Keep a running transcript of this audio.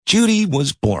Judy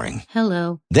was boring.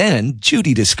 Hello. Then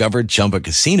Judy discovered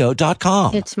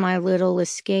ChumbaCasino.com. It's my little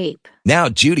escape. Now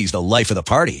Judy's the life of the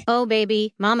party. Oh,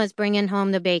 baby, mama's bringing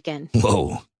home the bacon.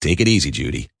 Whoa, take it easy,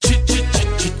 Judy.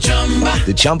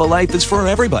 The Chumba life is for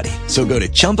everybody. So go to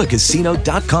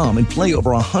ChumbaCasino.com and play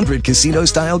over 100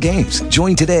 casino-style games.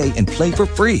 Join today and play for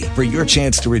free for your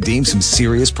chance to redeem some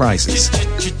serious prizes.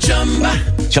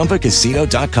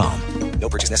 ChumbaCasino.com. No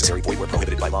purchase necessary. Void where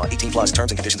prohibited by law. 18 plus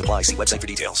terms and conditions apply. See website for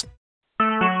details.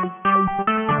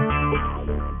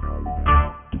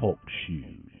 Talk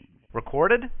shoes.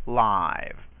 Recorded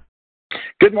live.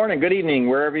 Good morning, good evening,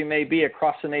 wherever you may be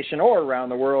across the nation or around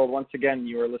the world. Once again,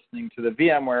 you are listening to the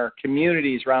VMware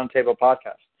Communities Roundtable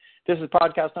podcast. This is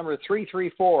podcast number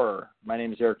 334. My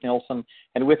name is Eric Nielsen,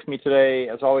 and with me today,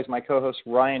 as always, my co-host,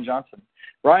 Ryan Johnson.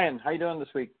 Ryan, how you doing this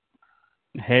week?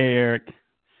 Hey, Eric.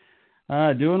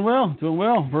 Doing well.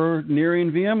 We're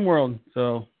nearing VMworld, so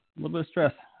a little bit of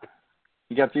stress.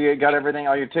 You got everything,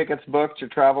 all your tickets booked, your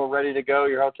travel ready to go,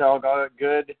 your hotel got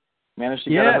good, managed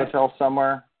to get a hotel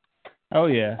somewhere? Oh,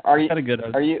 yeah. Got a good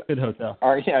hotel.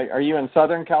 Are you in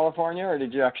Southern California, or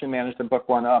did you actually manage to book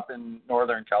one up in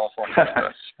Northern California?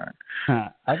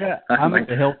 I'm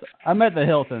at the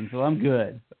Hilton, so I'm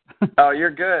good. Oh, you're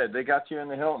good. They got you in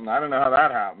the Hilton. I don't know how that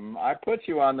happened. I put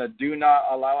you on the do not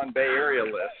allow in Bay Area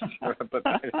list, but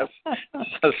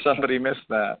somebody missed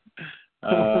that.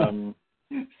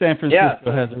 San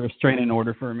Francisco has a restraining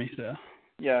order for me, so.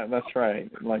 Yeah, that's right.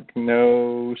 Like,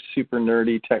 no super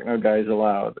nerdy techno guys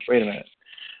allowed. Wait a minute.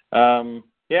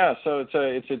 So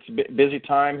it's a busy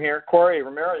time here. Corey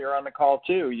Romero, you're on the call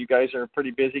too. You guys are pretty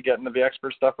busy getting the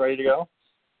VExpert stuff ready to go.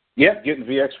 Yep, getting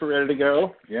VExpert ready to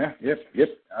go. Yeah, yep.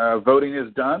 Voting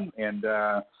is done, and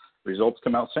results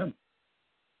come out soon.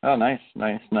 Oh, nice.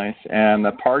 And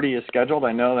the party is scheduled.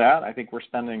 I know that. I think we're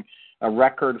spending a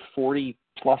record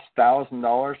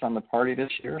 $40,000+ on the party this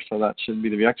year, so that should be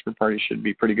the VExpert party should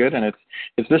be pretty good. And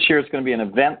it's this year. It's going to be an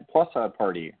event plus a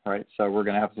party, right? So we're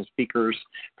going to have some speakers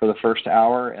for the first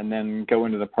hour, and then go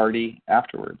into the party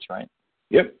afterwards, right?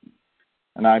 Yep.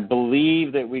 And I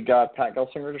believe that we got Pat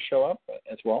Gelsinger to show up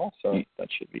as well, so that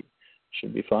should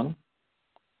be fun.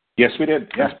 Yes, we did.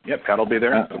 Yeah, yep. Pat will be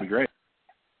there. That'll be great.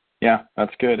 Yeah,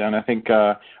 that's good. And I think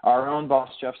our own boss,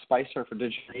 Jeff Spicer, for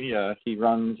digital media, he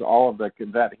runs all of that.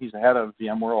 He's the head of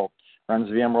VMworld, runs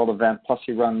VMworld event, plus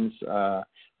he runs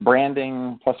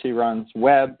branding, plus he runs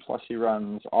web, plus he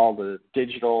runs all the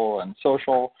digital and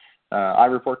social. I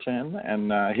report to him,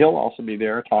 and he'll also be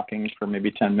there talking for maybe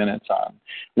 10 minutes on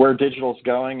where digital's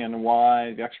going and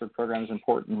why the expert program is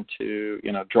important to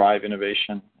drive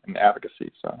innovation and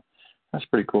advocacy. So that's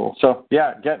pretty cool. So,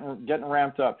 yeah, getting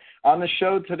ramped up. On the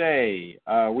show today,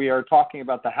 we are talking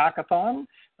about the hackathon.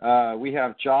 We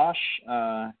have Josh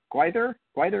Guider.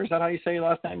 Is that how you say your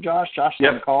last name, Josh? Josh is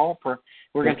on the call.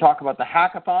 We're going to talk about the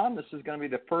hackathon. This is going to be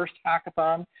the first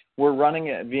hackathon we're running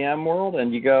at VMworld.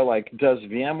 And you go, like, does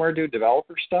VMware do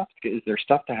developer stuff? Is there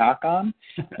stuff to hack on?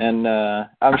 And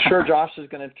I'm sure Josh is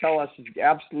going to tell us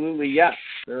absolutely yes,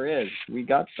 there is. We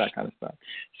got that kind of stuff.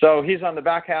 So he's on the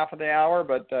back half of the hour,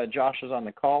 but Josh is on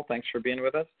the call. Thanks for being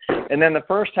with us. And then the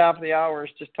first half of the hour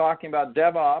is just talking about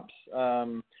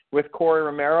DevOps with Corey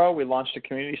Romero. We launched a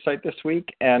community site this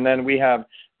week. And then we have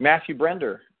Matthew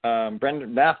Brender.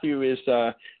 Matthew is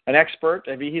an expert.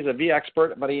 He's a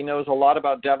VExpert, but he knows a lot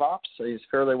about DevOps. So he's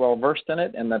fairly well versed in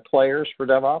it and the players for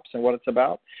DevOps and what it's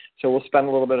about. So we'll spend a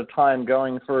little bit of time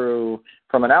going through,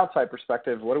 from an outside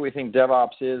perspective, what do we think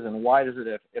DevOps is and why does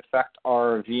it affect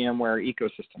our VMware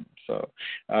ecosystem? So,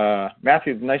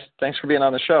 Matthew, thanks for being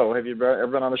on the show. Have you ever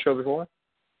been on the show before?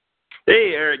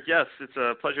 Hey, Eric. Yes, it's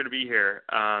a pleasure to be here.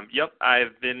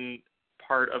 I've been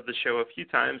part of the show a few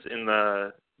times in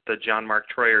the John Mark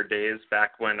Troyer days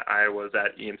back when I was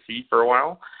at EMC for a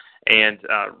while. And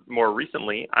more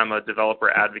recently, I'm a developer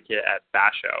advocate at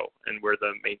Basho, and we're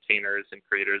the maintainers and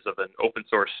creators of an open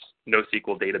source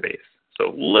NoSQL database. So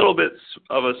a little bit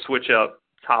of a switch up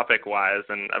topic-wise,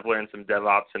 and I've learned some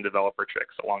DevOps and developer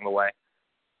tricks along the way.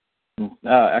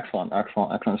 Excellent.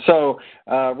 So,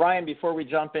 Ryan, before we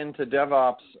jump into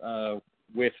DevOps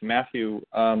with Matthew,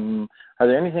 are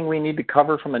there anything we need to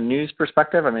cover from a news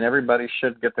perspective? I mean, everybody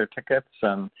should get their tickets,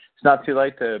 and it's not too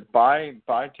late to buy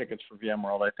tickets for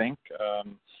VMworld, I think.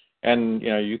 And,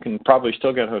 you can probably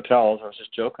still get hotels. I was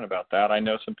just joking about that. I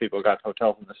know some people got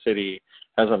hotels in the city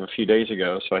as of a few days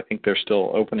ago, so I think there's still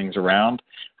openings around.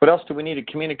 What else do we need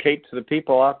to communicate to the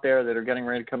people out there that are getting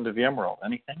ready to come to VMworld?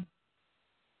 Anything?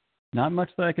 Not much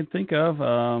that I can think of.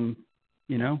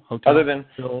 Hotels other than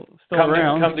still come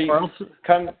around.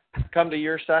 Come to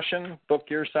your session, book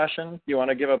your session. You want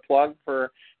to give a plug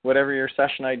for whatever your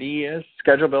session ID is.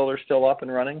 Schedule Builder is still up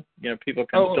and running. People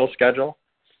can still schedule.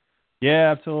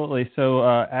 Yeah, absolutely. So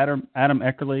Adam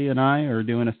Eckerly and I are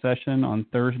doing a session on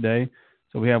Thursday.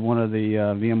 So we have one of the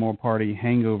VMworld Party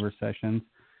hangover sessions.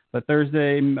 But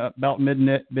Thursday, about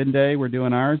midday, we're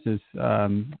doing ours is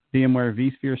VMware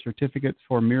vSphere certificates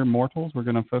for mere mortals. We're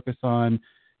going to focus on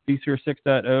vSphere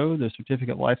 6.0, the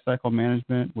certificate lifecycle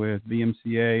management with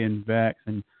VMCA and VEX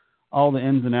and all the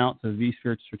ins and outs of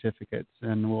vSphere certificates.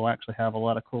 And we'll actually have a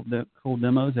lot of cool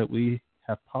demos that we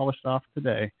have polished off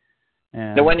today.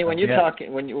 And now, when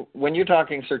you're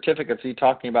talking certificates, are you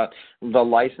talking about the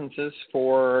licenses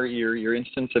for your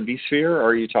instance of vSphere, or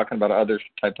are you talking about other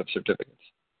type of certificates?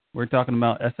 We're talking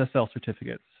about SSL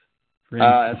certificates.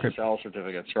 SSL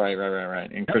certificates, right.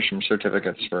 Encryption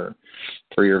certificates for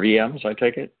your VMs, I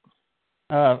take it.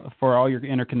 For all your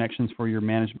interconnections for your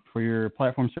management, for your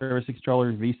platform service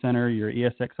controller, vCenter, your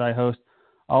ESXi host,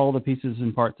 all the pieces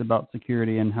and parts about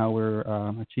security and how we're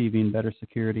achieving better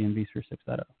security in vSphere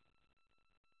 6.0.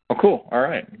 Oh, cool. All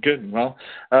right. Good. Well,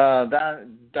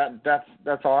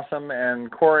 that's awesome.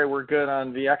 And Corey, we're good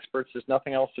on the experts. There's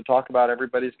nothing else to talk about.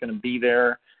 Everybody's going to be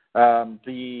there.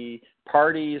 The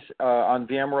parties on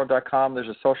VMworld.com. There's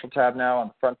a social tab now on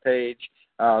the front page.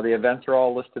 The events are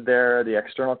all listed there. The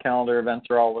external calendar events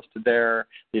are all listed there.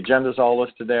 The agenda's all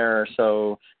listed there.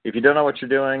 So if you don't know what you're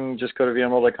doing, just go to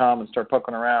VMworld.com and start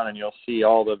poking around, and you'll see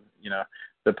all the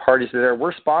parties there.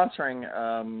 We're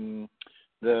sponsoring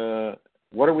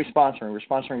What are we sponsoring? We're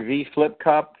sponsoring V Flip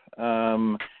Cup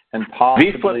and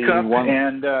possibly V Flip Cup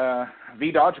and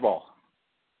V Dodgeball.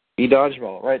 V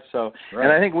Dodgeball, right? So, right.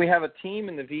 And I think we have a team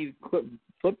in the V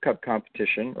Flip Cup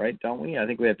competition, right? Don't we? I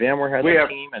think we have VMware has a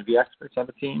team and V Experts have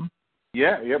a team.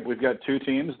 Yeah, yep. We've got two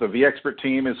teams. The V Expert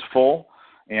team is full,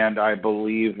 and I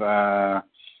believe Jarrett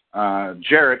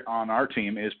on our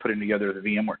team is putting together the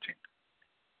VMware team.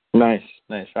 Nice.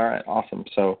 All right, awesome.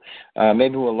 So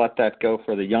maybe we'll let that go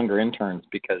for the younger interns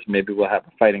because maybe we'll have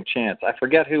a fighting chance. I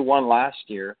forget who won last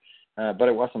year, but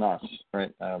it wasn't us,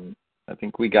 right? I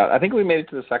think we made it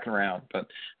to the second round, but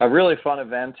a really fun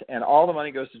event, and all the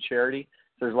money goes to charity.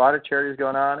 There's a lot of charities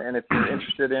going on, and if you're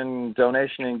interested in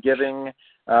donation and giving,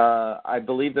 I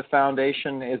believe the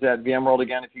foundation is at VMworld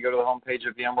again. If you go to the homepage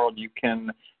of VMworld, you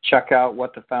can check out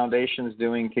what the foundation is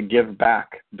doing to give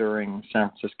back during San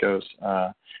Francisco's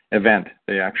event.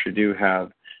 They actually do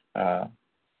have a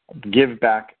give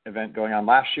back event going on.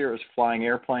 Last year it was flying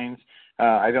airplanes.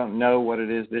 I don't know what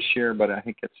it is this year, but I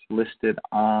think it's listed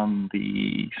on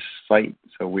the site.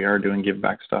 So we are doing give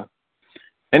back stuff.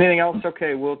 Anything else?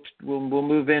 Okay, we'll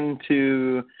move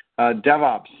into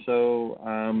DevOps. So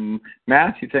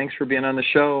Matthew, thanks for being on the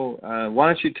show. Why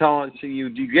don't you tell us? So you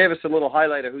gave us a little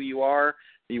highlight of who you are.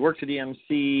 You worked at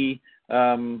EMC.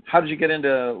 How did you get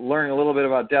into learning a little bit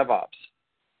about DevOps?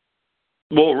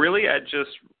 Well, really, I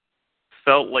just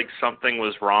felt like something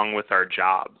was wrong with our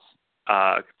jobs.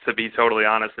 To be totally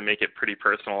honest and make it pretty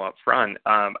personal up front,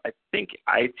 I think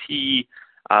IT,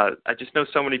 I just know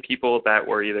so many people that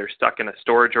were either stuck in a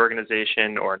storage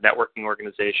organization or a networking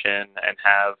organization and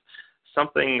have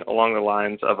something along the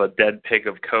lines of a dead pig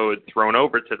of code thrown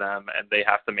over to them, and they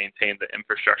have to maintain the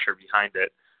infrastructure behind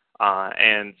it.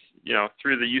 And,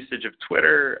 through the usage of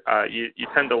Twitter, you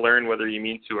tend to learn whether you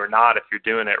mean to or not if you're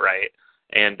doing it right.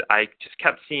 And I just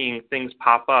kept seeing things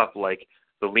pop up like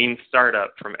the Lean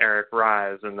Startup from Eric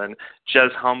Rise, and then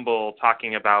Jez Humble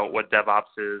talking about what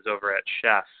DevOps is over at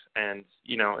Chef. And,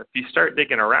 if you start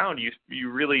digging around,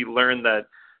 you really learn that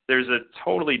there's a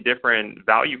totally different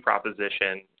value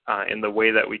proposition in the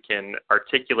way that we can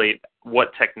articulate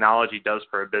what technology does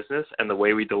for a business and the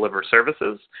way we deliver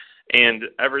services. And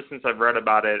ever since I've read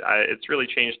about it, it's really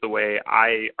changed the way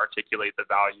I articulate the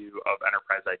value of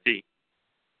enterprise IT.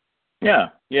 Yeah,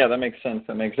 that makes sense.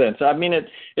 I mean,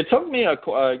 it took me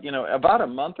about a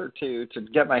month or two to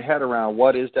get my head around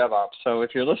what is DevOps. So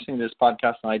if you're listening to this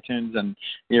podcast on iTunes and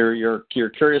you're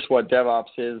curious what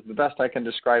DevOps is, the best I can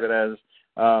describe it as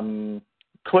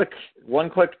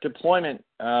one-click deployment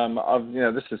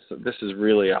this is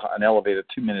really an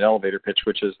 2-minute elevator pitch,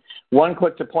 which is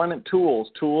one-click deployment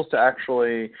tools to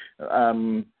actually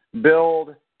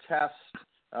build, test,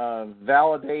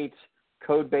 validate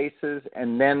code bases,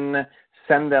 and then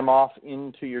send them off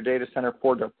into your data center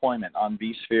for deployment on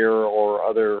vSphere or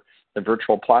other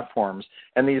virtual platforms.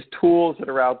 And these tools that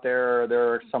are out there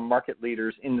are some market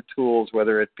leaders in the tools,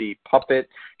 whether it be Puppet,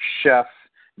 Chef,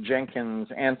 Jenkins,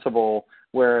 Ansible,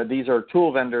 where these are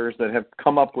tool vendors that have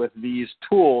come up with these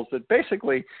tools that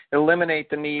basically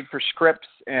eliminate the need for scripts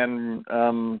and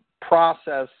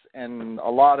process and a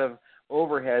lot of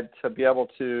overhead to be able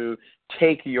to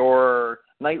take your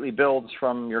nightly builds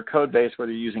from your code base,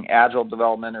 whether you're using agile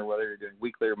development or whether you're doing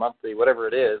weekly or monthly, whatever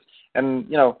it is, and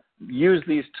use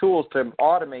these tools to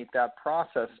automate that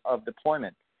process of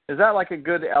deployment. Is that like a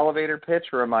good elevator pitch,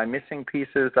 or am I missing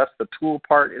pieces? That's the tool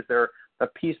part. Is there a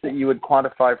piece that you would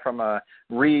quantify from a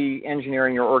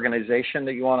re-engineering your organization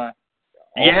that you want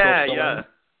to? Yeah.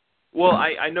 Well,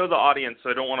 I know the audience, so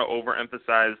I don't want to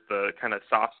overemphasize the kind of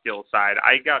soft skill side.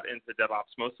 I got into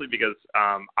DevOps mostly because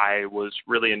I was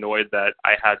really annoyed that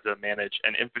I had to manage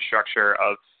an infrastructure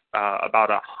of about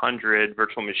 100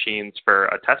 virtual machines for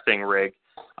a testing rig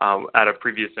at a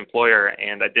previous employer,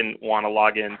 and I didn't want to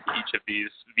log into each of these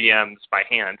VMs by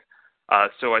hand.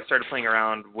 So I started playing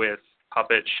around with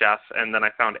Puppet, Chef, and then I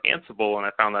found Ansible, and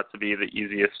I found that to be the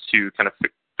easiest to kind of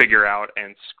figure out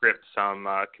and script some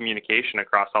communication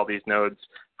across all these nodes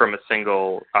from a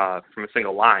single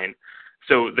line.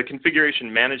 So the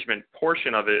configuration management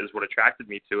portion of it is what attracted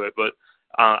me to it. But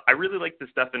I really like this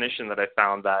definition that I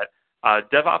found, that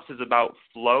DevOps is about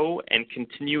flow and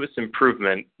continuous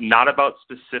improvement, not about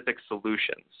specific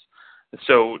solutions.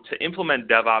 So to implement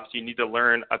DevOps, you need to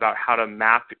learn about how to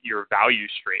map your value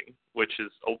stream, which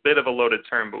is a bit of a loaded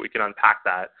term, but we can unpack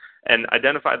that, and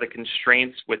identify the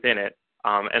constraints within it,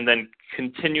 and then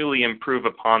continually improve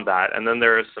upon that. And then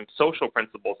there are some social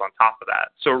principles on top of that.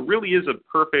 So it really is a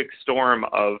perfect storm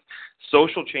of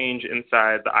social change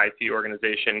inside the IT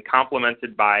organization,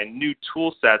 complemented by new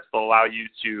tool sets that allow you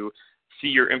to see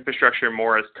your infrastructure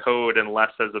more as code and less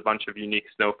as a bunch of unique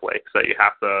snowflakes that you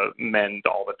have to mend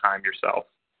all the time yourself.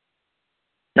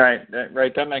 Right.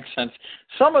 That makes sense.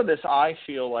 Some of this, I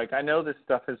feel like, I know this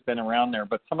stuff has been around there,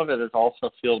 but some of it is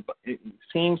also it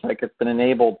seems like it's been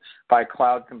enabled by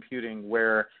cloud computing,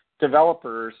 where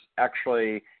developers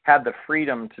actually had the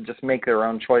freedom to just make their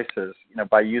own choices,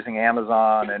 by using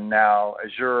Amazon and now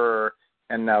Azure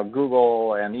and now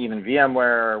Google and even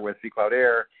VMware with vCloud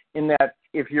Air, in that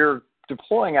if you're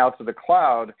deploying out to the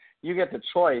cloud, you get the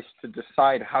choice to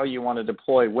decide how you want to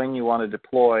deploy, when you want to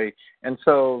deploy. And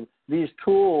so these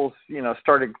tools,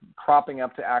 started cropping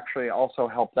up to actually also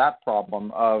help that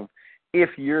problem of, if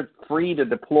you're free to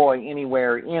deploy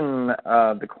anywhere in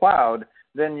the cloud,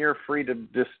 then you're free to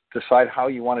just decide how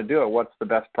you want to do it, what's the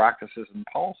best practices and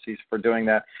policies for doing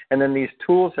that. And then these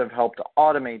tools have helped to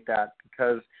automate that,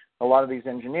 because a lot of these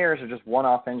engineers are just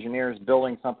one-off engineers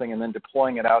building something and then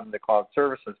deploying it out into cloud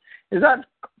services. Is that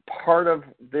part of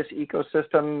this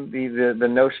ecosystem, the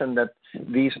notion that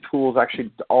these tools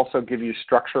actually also give you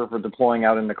structure for deploying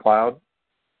out in the cloud?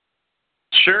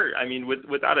 Sure. I mean,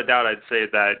 without a doubt, I'd say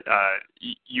that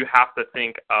you have to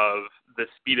think of the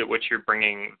speed at which you're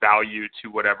bringing value to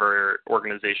whatever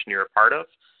organization you're a part of,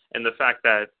 and the fact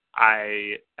that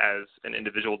I, as an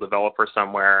individual developer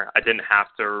somewhere, I didn't have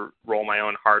to roll my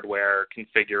own hardware,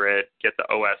 configure it, get the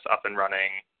OS up and running,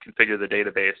 configure the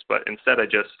database, but instead I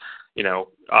just,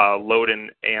 load an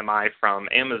AMI from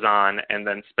Amazon and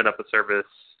then spin up a service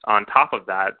on top of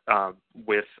that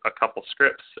with a couple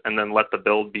scripts, and then let the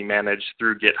build be managed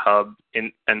through GitHub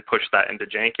and push that into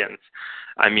Jenkins.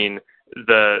 I mean,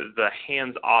 the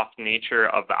hands-off nature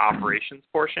of the operations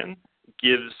portion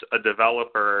gives a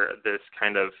developer this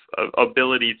kind of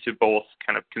ability to both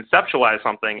kind of conceptualize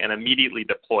something and immediately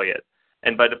deploy it.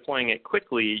 And by deploying it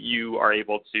quickly, you are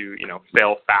able to,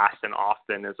 fail fast and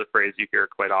often is a phrase you hear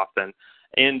quite often.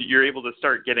 And you're able to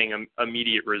start getting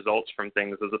immediate results from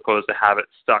things, as opposed to have it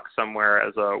stuck somewhere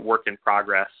as a work in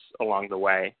progress along the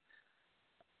way.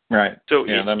 Right. So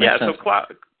that makes sense.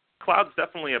 So cloud's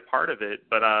definitely a part of it,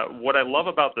 but what I love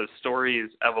about the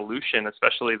story's evolution,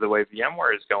 especially the way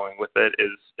VMware is going with it,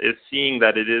 is seeing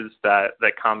that it is that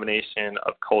combination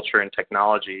of culture and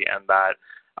technology, and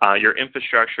that your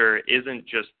infrastructure isn't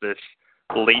just this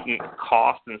latent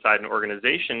cost inside an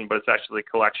organization, but it's actually a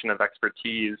collection of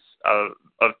expertise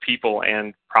of people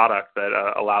and product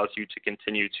that allows you to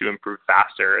continue to improve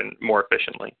faster and more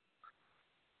efficiently.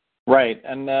 Right.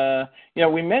 And,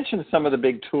 we mentioned some of the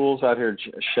big tools out here,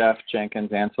 Chef, Jenkins,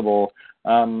 Ansible.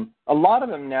 A lot of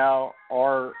them now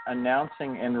are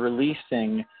announcing and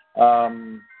releasing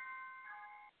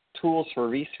tools for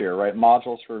vSphere, right,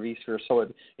 modules for vSphere. So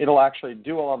it'll actually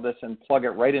do all of this and plug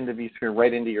it right into vSphere,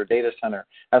 right into your data center,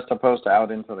 as opposed to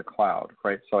out into the cloud,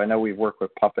 right? So I know we work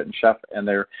with Puppet and Chef, and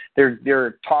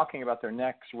they're talking about their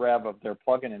next rev of their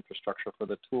plugin infrastructure for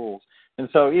the tools. And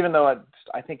so even though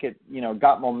I think it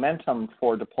got momentum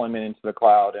for deployment into the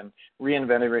cloud and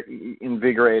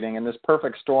reinvigorating, and this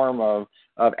perfect storm of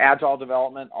agile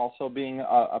development also being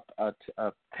a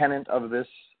tenet of this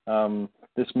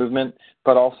movement,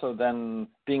 but also then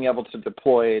being able to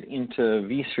deploy it into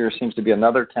vSphere seems to be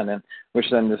another tenet, which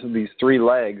then these three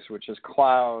legs, which is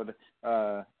cloud,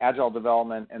 agile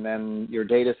development and then your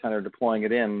data center deploying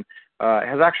it in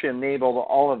has actually enabled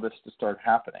all of this to start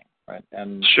happening, right?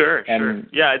 And Sure.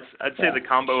 Yeah, I'd say yeah. the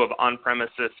combo of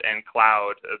on-premises and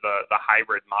cloud, the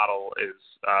hybrid model is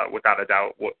without a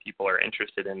doubt what people are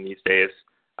interested in these days.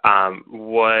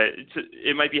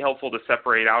 It might be helpful to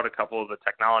separate out a couple of the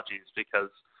technologies because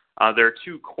there are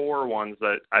two core ones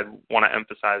that I want to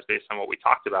emphasize based on what we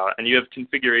talked about. And you have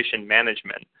configuration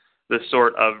management, the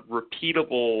sort of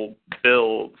repeatable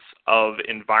builds of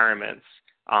environments,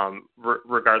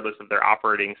 regardless of their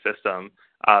operating system,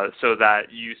 so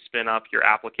that you spin up your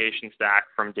application stack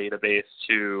from database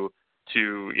to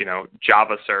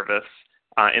Java service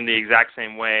in the exact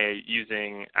same way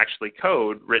using actually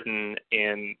code written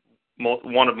in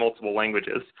one of multiple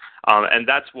languages. And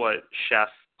that's what Chef,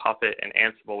 Puppet, and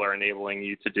Ansible are enabling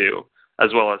you to do,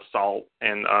 as well as Salt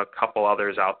and a couple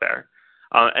others out there.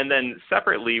 And then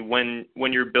separately, when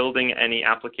you're building any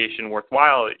application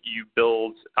worthwhile, you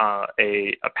build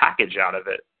a package out of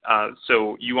it.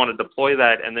 So you want to deploy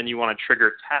that, and then you want to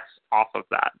trigger tests off of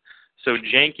that. So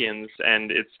Jenkins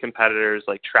and its competitors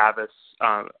like Travis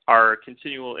are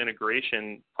continual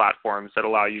integration platforms that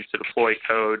allow you to deploy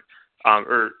code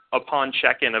or upon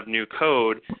check-in of new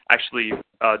code, actually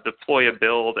deploy a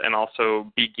build and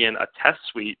also begin a test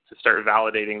suite to start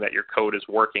validating that your code is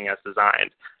working as designed,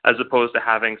 as opposed to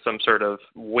having some sort of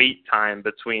wait time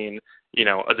between,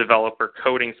 a developer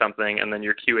coding something and then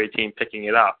your QA team picking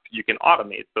it up. You can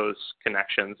automate those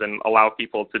connections and allow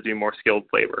people to do more skilled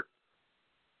labor.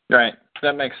 Right.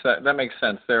 That makes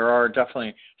sense. There are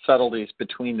definitely subtleties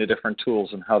between the different tools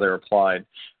and how they're applied.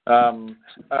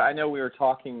 I know we were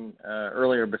talking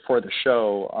earlier before the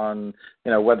show on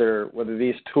whether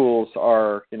these tools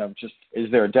are just,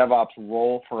 is there a DevOps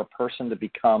role for a person to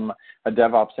become a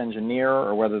DevOps engineer,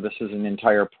 or whether this is an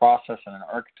entire process and an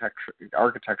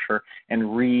architecture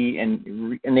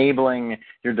and enabling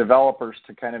your developers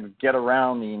to kind of get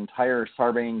around the entire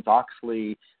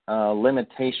Sarbanes-Oxley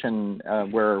limitation,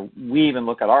 where we even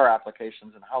look at our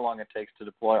applications and how long it takes to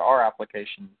deploy our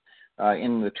applications.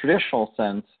 In the traditional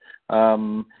sense,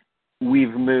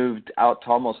 we've moved out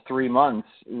to almost 3 months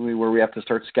where we have to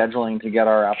start scheduling to get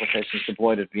our applications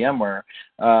deployed at VMware,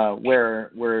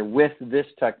 where with this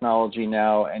technology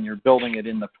now and you're building it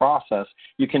in the process,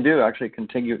 you can do actually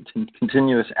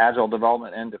continuous agile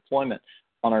development and deployment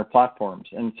on our platforms.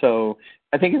 And so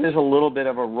I think it is a little bit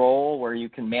of a role where you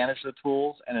can manage the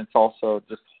tools, and it's also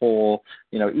this whole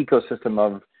ecosystem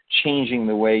of changing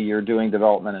the way you're doing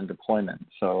development and deployment.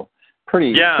 So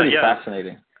pretty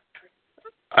fascinating.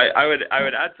 I would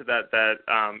add to that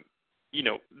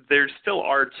there still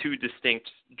are two distinct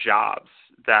jobs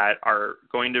that are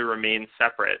going to remain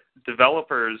separate.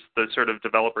 Developers, the sort of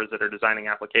developers that are designing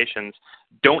applications,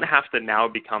 don't have to now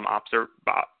become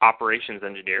operations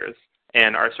engineers,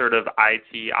 and our sort of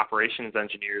IT operations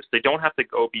engineers, they don't have to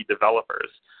go be developers.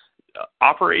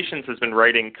 Operations has been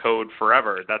writing code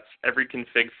forever. That's every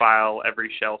config file,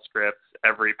 every shell script,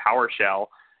 every PowerShell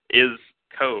is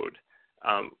code.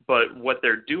 But what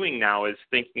they're doing now is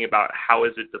thinking about how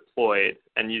is it deployed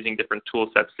and using different tool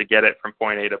sets to get it from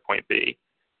point A to point B.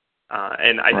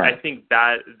 I think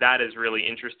that is really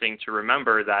interesting to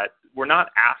remember, that we're not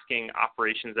asking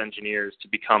operations engineers to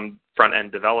become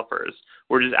front-end developers.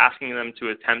 We're just asking them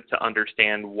to attempt to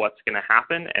understand what's going to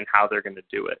happen and how they're going to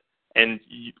do it, and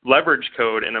leverage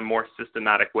code in a more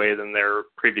systematic way than they're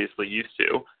previously used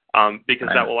to, because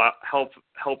that will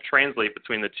help translate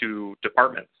between the two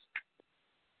departments.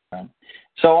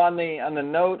 So on the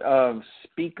note of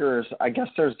speakers, I guess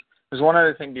there's one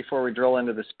other thing before we drill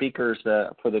into the speakers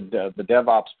for the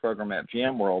DevOps program at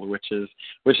VMworld, which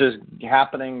is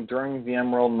happening during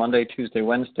VMworld Monday, Tuesday,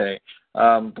 Wednesday.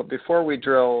 But before we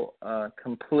drill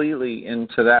completely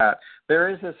into that, there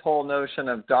is this whole notion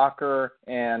of Docker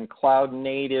and cloud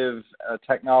native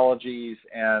technologies,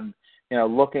 and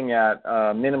looking at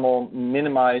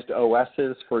minimized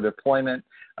OSs for deployment.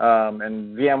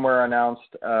 And VMware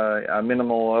announced a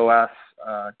minimal OS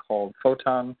called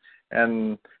Photon.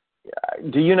 And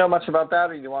do you know much about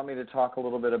that, or do you want me to talk a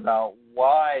little bit about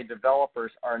why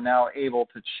developers are now able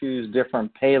to choose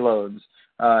different payloads?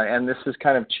 And this is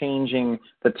kind of changing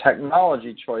the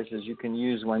technology choices you can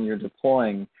use when you're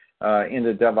deploying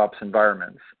into DevOps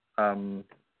environments.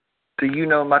 Do you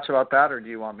know much about that, or do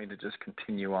you want me to just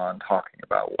continue on talking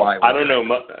about why? I don't know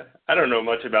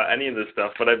much about any of this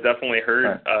stuff, but I've definitely heard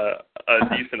a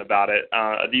decent about it,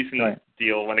 a decent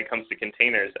deal when it comes to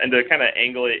containers. And to kind of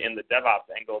angle it in the DevOps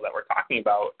angle that we're talking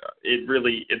about,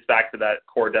 it's back to that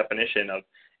core definition of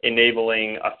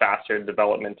enabling a faster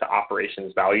development to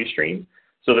operations value stream.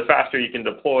 So the faster you can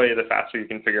deploy, the faster you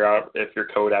can figure out if your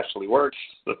code actually works,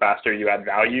 the faster you add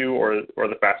value, or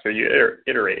the faster you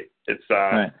iterate. It's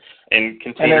right. And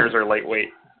containers are lightweight.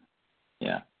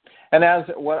 Yeah. And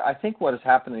what has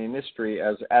happened in the industry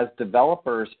as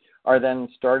developers are then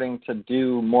starting to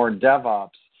do more DevOps,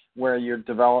 where you're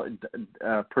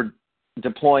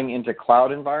deploying into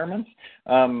cloud environments,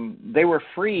 they were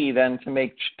free then to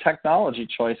make technology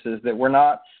choices that were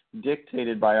not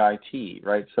dictated by IT,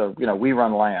 right? So, we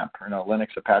run LAMP, Linux,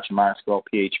 Apache, MySQL,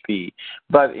 PHP,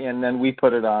 and then we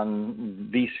put it on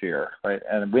vSphere, right,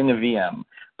 and in the VM.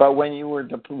 But when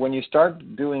you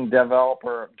start doing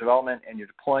development and you're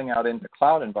deploying out into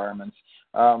cloud environments,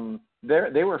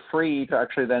 they were free to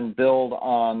actually then build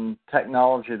on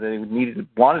technology they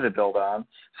wanted to build on.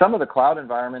 Some of the cloud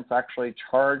environments actually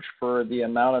charge for the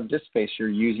amount of disk space you're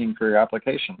using for your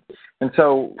application. And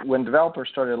so when developers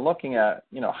started looking at,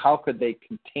 how could they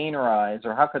containerize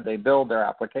or how could they build their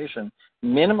application,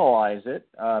 minimize it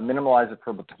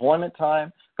for deployment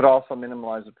time, but also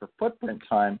minimize it for footprint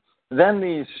time, then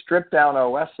these stripped down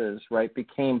OSs, right,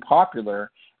 became popular.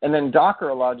 And then Docker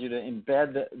allowed you to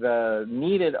embed the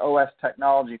needed OS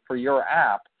technology for your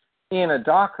app in a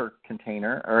Docker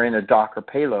container or in a Docker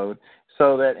payload,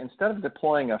 so that instead of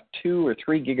deploying a 2 or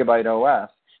 3 gigabyte OS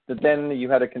that then you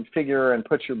had to configure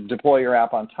and deploy your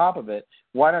app on top of it,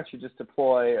 why don't you just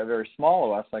deploy a very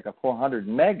small OS, like a 400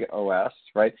 meg OS,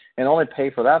 right, and only pay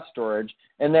for that storage,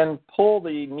 and then pull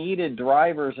the needed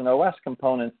drivers and OS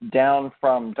components down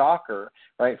from Docker,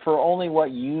 right, for only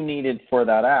what you needed for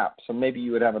that app. So maybe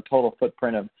you would have a total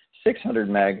footprint of 600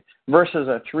 meg versus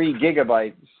a 3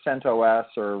 gigabyte CentOS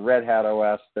or Red Hat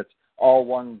OS that's all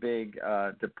one big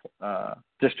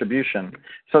distribution.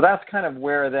 So that's kind of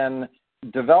where then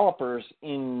developers,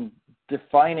 in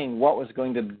defining what was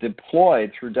going to be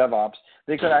deployed through DevOps,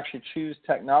 they could actually choose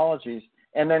technologies,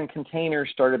 and then containers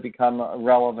started to become a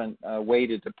relevant way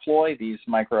to deploy these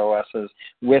micro OSs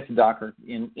with Docker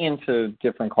into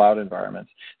different cloud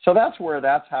environments. So that's where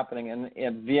that's happening. And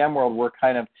in VMworld, we're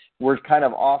kind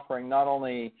of offering not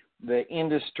only the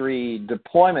industry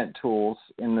deployment tools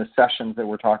in the sessions that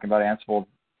we're talking about, Ansible,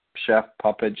 Chef,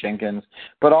 Puppet, Jenkins,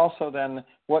 but also then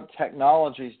what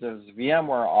technologies does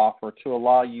VMware offer to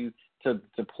allow you to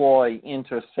deploy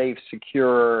into a safe,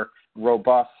 secure,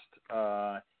 robust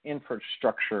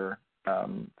infrastructure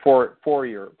for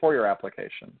your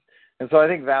applications. And so I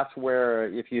think that's where,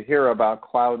 if you hear about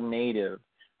cloud native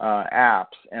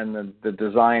apps and the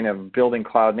design of building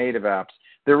cloud native apps,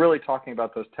 they're really talking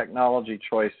about those technology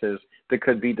choices that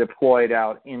could be deployed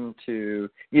out into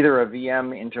either a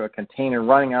VM, into a container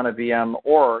running on a VM,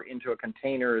 or into a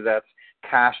container that's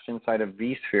cached inside of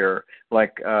vSphere,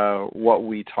 like what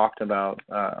we talked about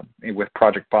with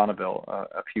Project Bonneville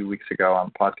a few weeks ago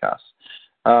on the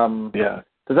podcast. Yeah.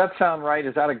 Does that sound right?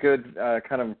 Is that a good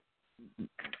kind of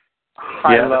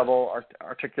high-level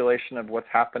articulation of what's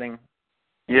happening?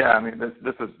 Yeah, I mean,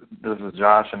 this is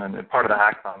Josh, and then part of the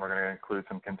hackathon we're going to include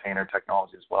some container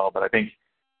technology as well. But I think,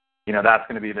 that's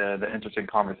going to be the interesting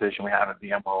conversation we have at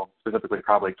VMworld, specifically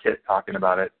probably Kit talking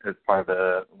about it as part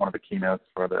of one of the keynotes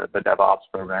for the DevOps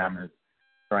program. Is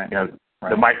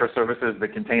the microservices, the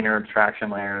container abstraction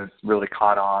layers really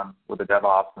caught on with the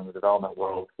DevOps and the development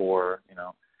world for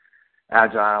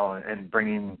agile and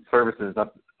bringing services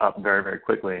up very, very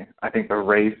quickly. I think the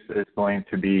race is going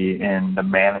to be in the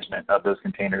management of those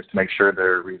containers to make sure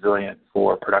they're resilient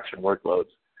for production workloads.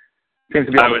 Seems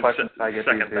to be all the questions I get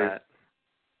these days.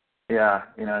 Yeah,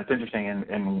 it's interesting,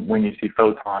 and when you see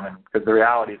Photon, and because the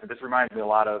reality is, this reminds me a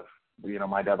lot of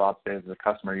my DevOps days as a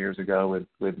customer years ago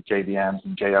with JVMs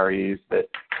and JREs, that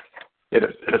at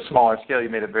a smaller scale you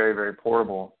made it very, very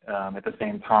portable. At the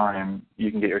same time,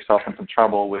 you can get yourself in some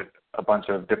trouble with a bunch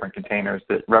of different containers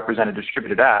that represent a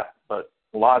distributed app, but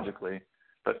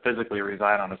physically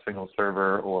reside on a single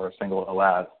server or a single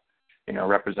OS,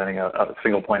 representing a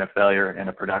single point of failure in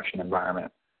a production environment.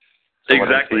 So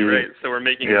exactly right. So we're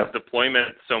making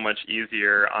deployment so much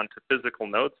easier onto physical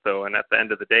nodes, though, and at the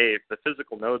end of the day, the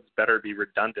physical nodes better be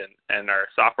redundant, and our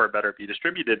software better be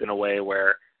distributed in a way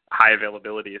where high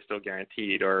availability is still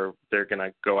guaranteed, or they're going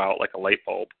to go out like a light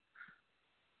bulb.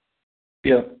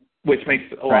 Yeah. Which makes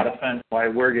a lot of sense why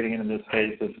we're getting into this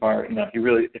space as far,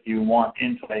 if you want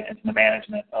insight into the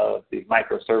management of these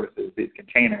microservices, these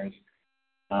containers,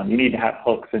 you need to have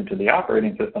hooks into the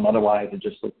operating system. Otherwise, it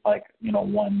just looks like,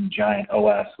 one giant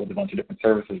OS with a bunch of different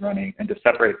services running. And to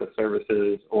separate the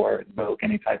services or invoke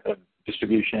any type of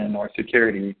distribution or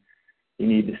security, you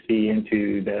need to see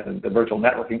into the virtual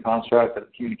networking construct of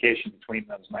communication between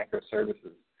those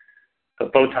microservices. So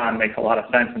Photon makes a lot of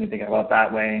sense when you think about it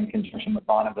that way, in conjunction with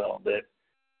Bonneville, that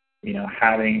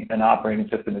having an operating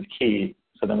system is key.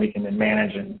 So then we can then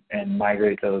manage and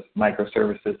migrate those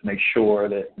microservices to make sure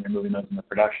that we're moving those into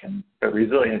production. But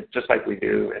resilient, just like we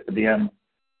do at the VM,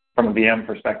 from a VM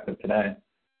perspective today.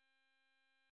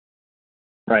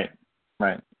 Right.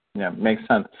 Yeah, makes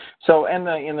sense. So in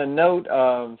the note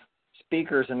of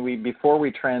speakers, and before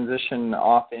we transition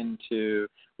off into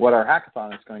what our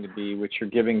hackathon is going to be, which you're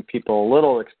giving people a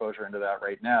little exposure into that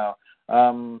right now,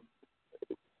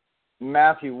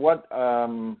 Matthew, what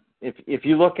if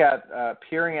you look at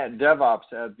peering at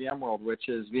DevOps at VMworld, which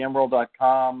is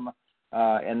vmworld.com,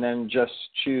 and then just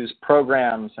choose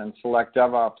programs and select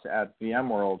DevOps at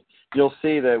VMworld, you'll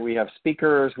see that we have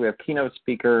speakers, we have keynote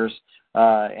speakers,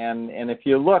 and if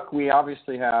you look, we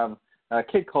obviously have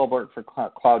Kit Colbert for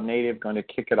Cloud Native going to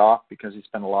kick it off because he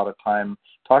spent a lot of time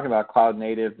talking about Cloud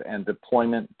Native and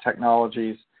deployment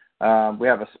technologies. We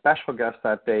have a special guest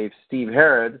that day, Steve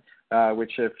Herod,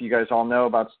 which if you guys all know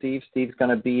about Steve's going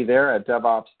to be there at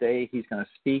DevOps Day. He's going to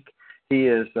speak. He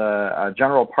is a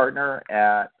general partner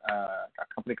at a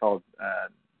company called,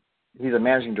 he's a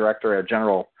managing director at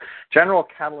General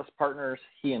Catalyst Partners.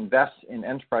 He invests in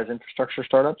enterprise infrastructure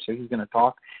startups, so he's going to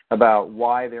talk about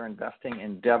why they're investing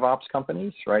in DevOps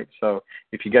companies, right? So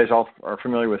if you guys all are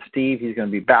familiar with Steve, he's going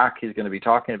to be back. He's going to be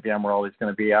talking at VMworld. He's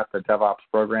going to be at the DevOps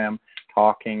program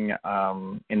talking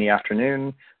in the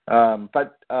afternoon.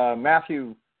 But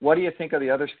Matthew, what do you think of the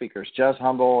other speakers? Jez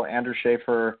Humble, Andrew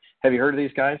Schaefer. Have you heard of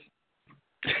these guys?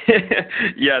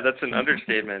 Yeah, that's an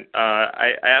understatement.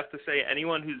 I have to say,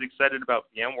 anyone who's excited about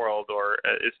VMworld or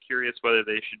is curious whether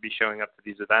they should be showing up to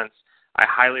these events, I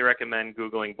highly recommend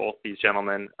Googling both these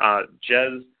gentlemen.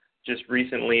 Jez just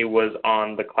recently was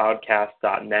on the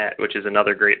cloudcast.net, which is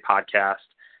another great podcast,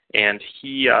 and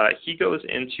he goes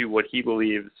into what he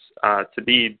believes to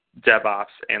be DevOps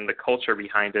and the culture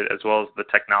behind it, as well as the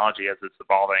technology as it's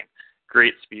evolving.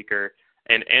 Great speaker.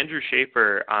 And Andrew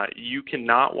Schaefer, you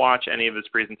cannot watch any of his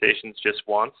presentations just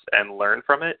once and learn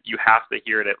from it. You have to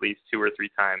hear it at least 2 or 3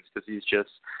 times because he's just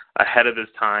ahead of his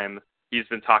time. He's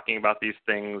been talking about these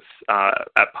things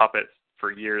at Puppet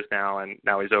for years now, and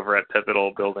now he's over at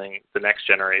Pivotal building the next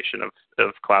generation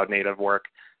of cloud-native work.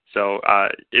 So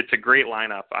it's a great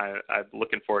lineup. I'm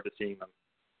looking forward to seeing them.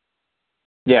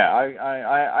 Yeah,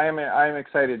 I am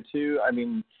excited too. I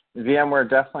mean, VMware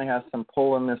definitely has some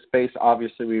pull in this space.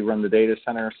 Obviously, we run the data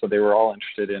center, so they were all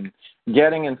interested in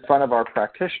getting in front of our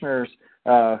practitioners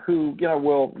who,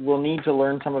 will need to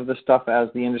learn some of this stuff as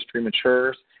the industry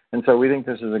matures. And so we think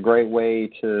this is a great way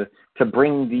to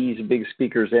bring these big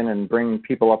speakers in and bring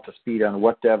people up to speed on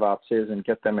what DevOps is and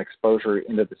get them exposure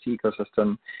into this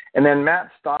ecosystem. And then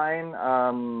Matt Stein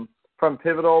from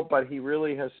Pivotal, but he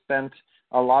really has spent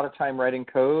a lot of time writing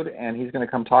code, and he's going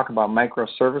to come talk about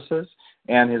microservices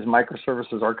and his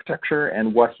microservices architecture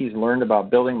and what he's learned about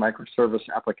building microservice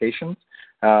applications.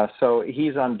 So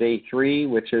he's on day 3,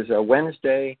 which is a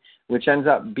Wednesday, which ends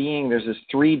up being, there's this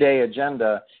 3-day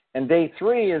agenda. And day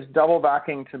 3 is double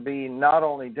backing to be not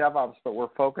only DevOps, but we're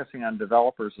focusing on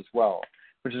developers as well,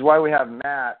 which is why we have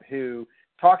Matt, who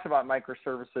talks about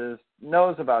microservices,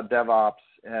 knows about DevOps,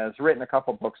 has written a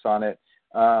couple books on it,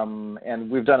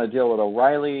 and we've done a deal with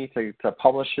O'Reilly to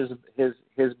publish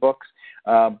his books.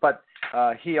 But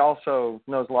he also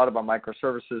knows a lot about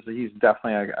microservices. He's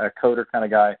definitely a coder kind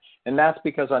of guy. And that's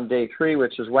because on day 3,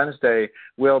 which is Wednesday,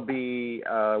 will be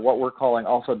what we're calling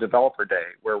also Developer Day,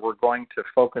 where we're going to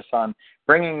focus on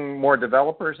bringing more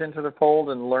developers into the fold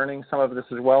and learning some of this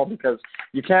as well, because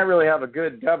you can't really have a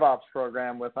good DevOps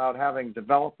program without having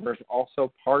developers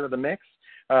also part of the mix.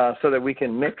 So that we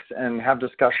can mix and have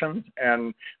discussions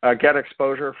and get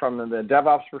exposure from the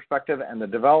DevOps perspective and the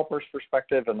developers'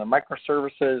 perspective and the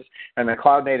microservices and the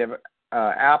cloud-native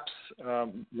apps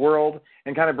world,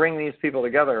 and kind of bring these people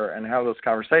together and have those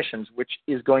conversations, which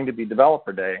is going to be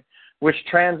Developer Day, which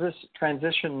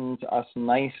transitions us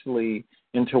nicely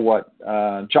into what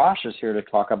Josh is here to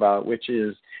talk about, which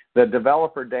is the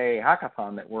Developer Day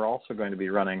hackathon that we're also going to be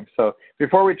running. So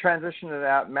before we transition to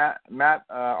that, Matt,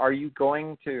 are you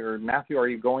going to, or Matthew, are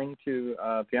you going to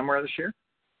VMware this year,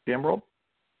 VMworld?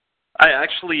 I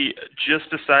actually just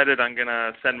decided I'm going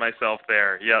to send myself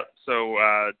there. Yep. So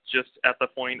just at the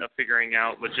point of figuring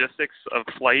out logistics of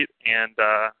flight and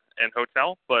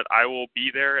hotel, but I will be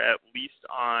there at least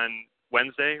on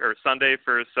Wednesday or Sunday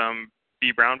for some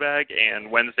B. Brown Bag and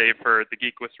Wednesday for the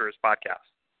Geek Whisperers podcast.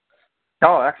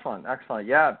 Oh, excellent.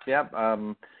 Yeah.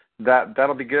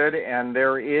 That'll be good. And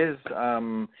there is,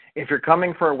 if you're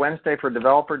coming for a Wednesday for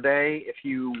Developer Day, if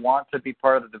you want to be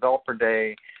part of the Developer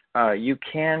Day you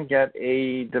can get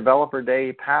a Developer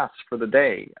Day pass for the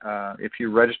day. If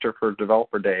you register for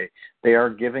Developer Day, they are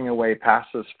giving away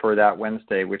passes for that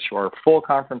Wednesday, which are full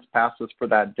conference passes for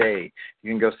that day.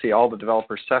 You can go see all the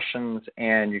developer sessions,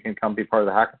 and you can come be part of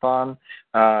the hackathon.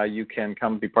 You can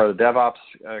come be part of the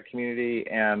DevOps community,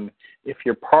 and if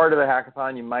you're part of the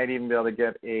hackathon, you might even be able to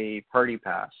get a party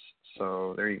pass.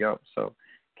 So there you go. So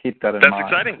keep that in mind. That's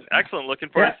exciting. Excellent. Looking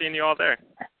forward to seeing you all there.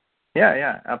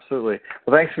 Yeah, absolutely.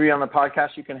 Well, thanks for being on the podcast.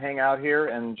 You can hang out here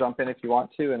and jump in if you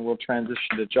want to, and we'll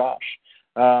transition to Josh.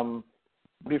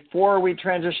 Before we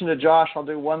transition to Josh, I'll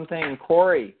do one thing.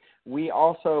 Corey, we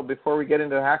also, before we get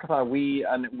into the hackathon, we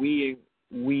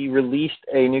released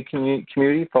a new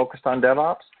community focused on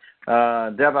DevOps,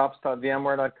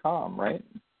 DevOps.VMware.com, right?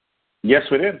 Yes,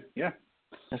 we did. Yeah.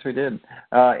 Yes, we did.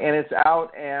 And it's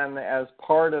out, and as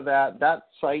part of that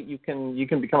site, you can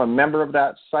become a member of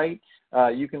that site.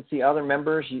 You can see other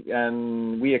members,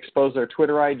 and we expose their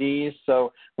Twitter IDs.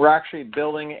 So we're actually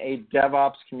building a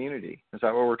DevOps community. Is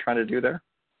that what we're trying to do there?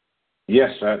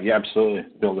 Yes, yeah, absolutely.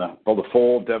 Build a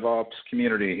full DevOps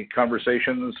community.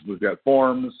 Conversations. We've got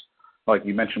forums, like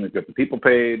you mentioned. We've got the people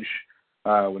page.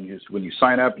 When you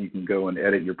sign up, you can go and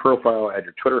edit your profile, add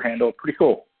your Twitter handle. Pretty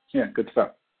cool. Yeah, good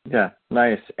stuff. Yeah,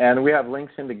 nice. And we have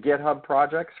links into GitHub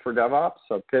projects for DevOps,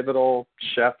 so Pivotal,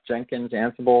 Chef, Jenkins,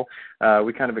 Ansible.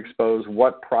 We kind of expose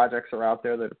what projects are out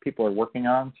there that people are working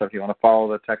on. So if you want to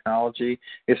follow the technology,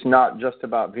 it's not just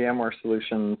about VMware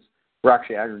solutions. We're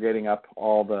actually aggregating up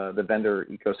all the vendor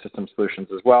ecosystem solutions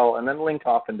as well, and then link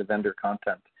off into vendor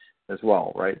content as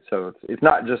well, right? So it's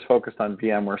not just focused on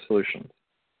VMware solutions.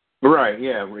 Right,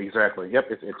 yeah, exactly. Yep,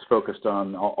 it's focused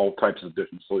on all types of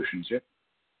different solutions, yep.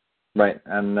 Right,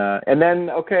 and then,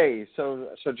 okay, so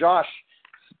Josh,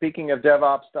 speaking of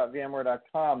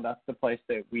DevOps.VMware.com, that's the place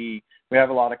that we have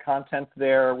a lot of content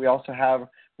there. We also have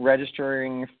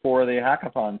registering for the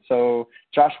hackathon. So,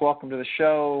 Josh, welcome to the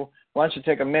show. Why don't you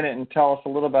take a minute and tell us a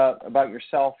little about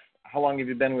yourself? How long have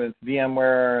you been with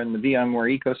VMware and the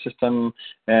VMware ecosystem?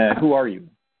 Who are you?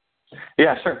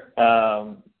 Yeah, sure.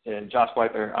 Josh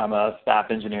Whiteler. I'm a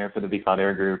staff engineer for the vCloud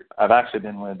Air Group. I've actually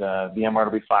been with VMware.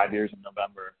 It'll be 5 years in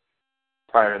November.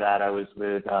 Prior to that, I was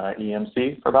with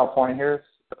EMC for about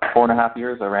 4.5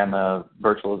 years. I ran the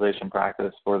virtualization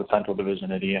practice for the central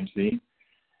division at EMC.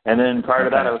 And then prior to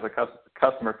that, I was a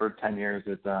customer for 10 years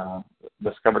at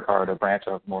Discover Card, a branch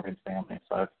of Morgan Stanley.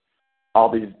 So all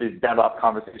these DevOps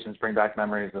conversations bring back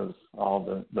memories of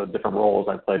all the different roles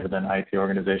I've played within IT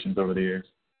organizations over the years.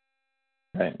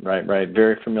 Right.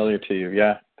 Very familiar to you.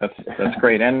 Yeah, that's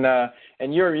great. And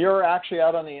you're actually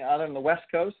out on the West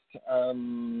Coast,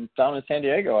 down in San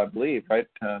Diego, I believe, right?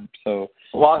 Los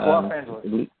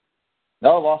Angeles.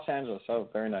 Los Angeles. Oh,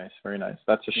 very nice.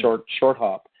 That's a short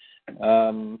hop.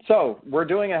 So we're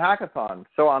doing a hackathon,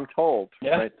 so I'm told.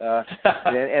 Yeah. Right?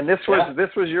 And this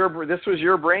was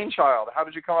your brainchild. How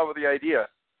did you come up with the idea?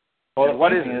 Well,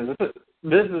 what is it?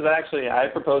 This is actually, I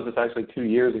proposed this actually 2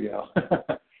 years ago.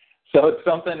 So it's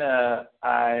something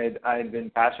I'd been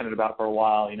passionate about for a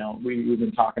while. You know, we've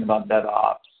been talking about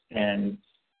DevOps, and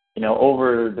you know,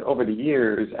 over the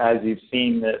years, as you've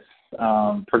seen this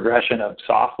progression of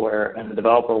software and the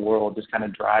developer world just kind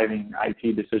of driving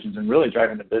IT decisions and really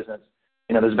driving the business.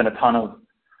 You know, there's been a ton of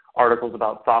articles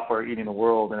about software eating the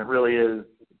world, and it really is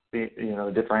the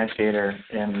differentiator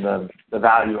in the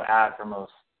value add for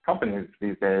most companies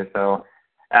these days. So,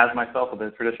 as myself with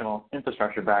a traditional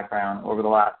infrastructure background, over the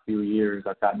last few years,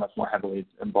 I've gotten much more heavily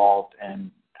involved in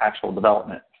actual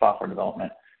development, software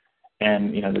development.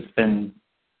 And, you know, it's been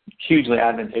hugely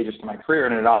advantageous to my career,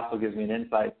 and it also gives me an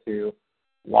insight to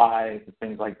why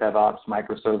things like DevOps,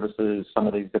 microservices, some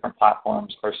of these different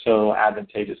platforms are so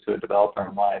advantageous to a developer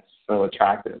and why it's so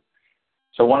attractive.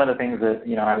 So one of the things that,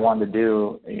 you know, I wanted to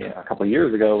do a couple of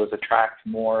years ago was attract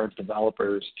more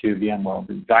developers to VMworld,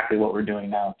 exactly what we're doing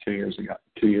now 2 years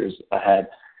ahead.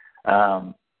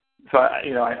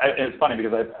 It's funny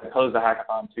because I posed the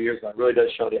hackathon 2 years ago. It really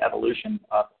does show the evolution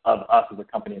of us as a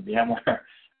company at VMware.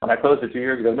 When I posed it 2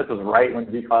 years ago, this was right when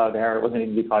vCloud Air, it wasn't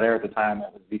even vCloud Air at the time,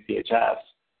 it was VCHS,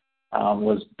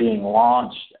 was being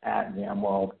launched at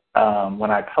VMworld.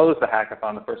 When I posed the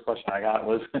hackathon, the first question I got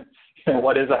was,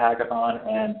 what is a hackathon?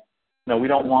 And we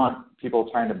don't want people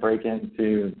trying to break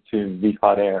into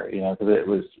vCloud Air, because it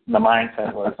was, the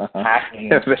mindset was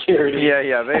hacking and security.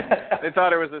 Yeah. They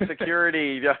thought it was a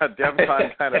security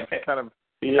DevCon kind of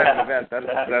event.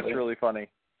 That's really funny.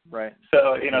 Right.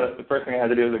 So, the first thing I had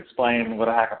to do was explain what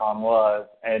a hackathon was.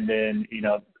 And then,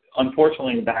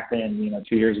 unfortunately back then,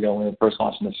 2 years ago when we were first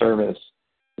launching the service,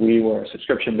 we were a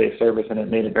subscription-based service, and it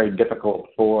made it very difficult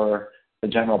for the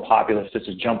general populace just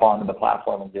to jump onto the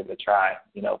platform and give it a try.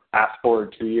 Fast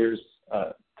forward 2 years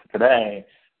to today,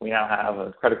 we now have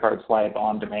a credit card swipe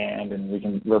on demand, and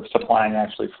we're supplying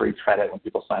actually free credit when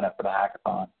people sign up for the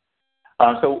hackathon.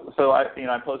 So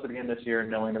I posted again this year,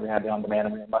 knowing that we had the on demand,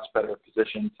 and we're in a much better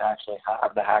position to actually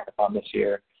have the hackathon this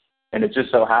year. And it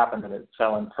just so happened that it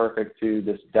fell in perfect to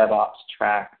this DevOps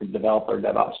track, the developer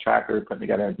DevOps tracker put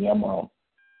together at VMworld.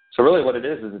 So really what it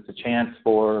is it's a chance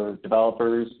for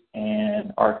developers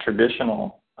and our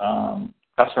traditional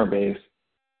customer base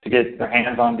to get their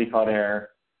hands on vCloud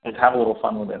Air and have a little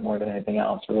fun with it more than anything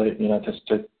else. Really, just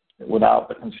to, without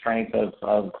the constraint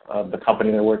of the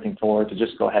company they're working for, to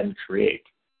just go ahead and create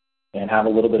and have a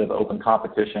little bit of open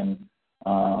competition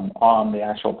on the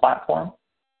actual platform.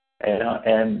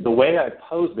 And the way I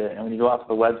posed it, and when you go out to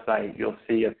the website, you'll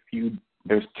see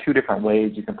there's 2 different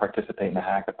ways you can participate in the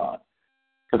hackathon.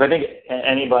 Because I think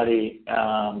anybody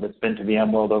that's been to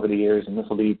VMworld over the years, and this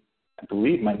will be, I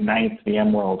believe, my 9th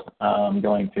VMworld I'm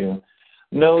going to,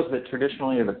 knows that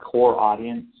traditionally the core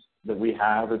audience that we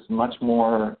have is much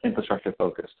more infrastructure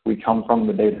focused. We come from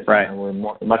the data center. Right. We're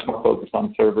much more focused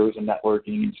on servers and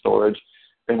networking and storage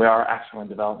than we are actually in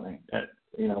development,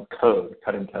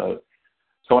 cutting code.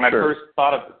 So when I first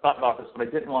thought about this, what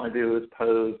I didn't want to do is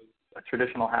pose a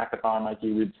traditional hackathon like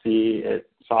you would see at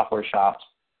software shops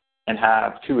and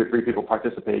have 2 or 3 people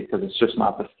participate, because it's just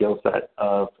not the skill set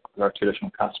of our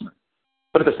traditional customer.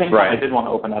 But at the same time, I did want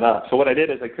to open that up. So what I did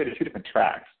is I created 2 different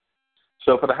tracks.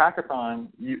 So for the hackathon,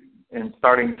 and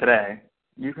starting today,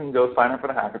 you can go sign up for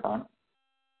the hackathon,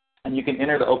 and you can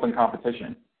enter the open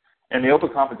competition. And the open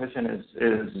competition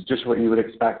is just what you would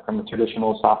expect from a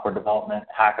traditional software development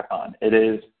hackathon. It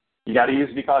is, you got to use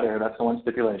vCloud Air. That's the one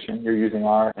stipulation. You're using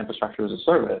our infrastructure as a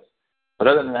service. But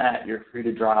other than that, you're free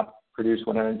to produce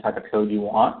whatever type of code you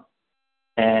want.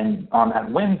 And on that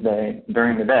Wednesday,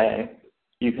 during the day,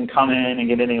 you can come in and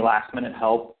get any last-minute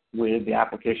help with the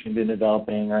application you've been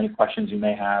developing or any questions you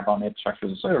may have on the infrastructure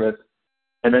as a service.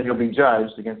 And then you'll be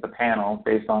judged against the panel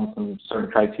based on some certain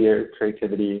criteria: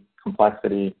 creativity,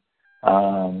 complexity,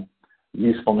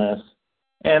 usefulness.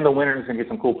 And the winner is going to get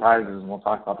some cool prizes, and we'll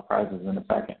talk about the prizes in a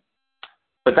second.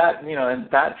 But that, and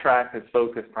that track is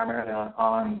focused primarily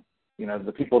on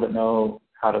the people that know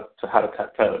how to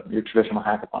cut code, your traditional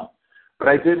hackathon. But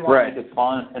I did want to make it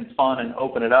fun and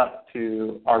open it up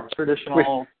to our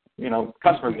traditional,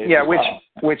 customer base. Yeah,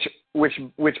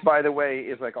 which by the way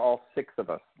is like all 6 of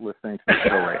us listening to the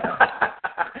show right now.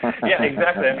 Yeah,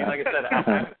 exactly. I mean, like I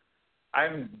said,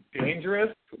 I'm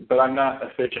dangerous, but I'm not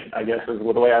efficient, I guess, is the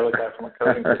way I look at it from a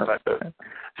coding perspective.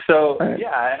 So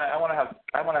yeah, and I want to have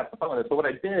some fun with it. So what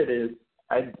I did is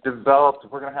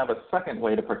we're going to have a second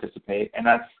way to participate, and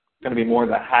that's going to be more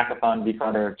the Hackathon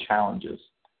vCloud Air challenges.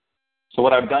 So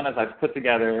what I've done is I've put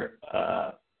together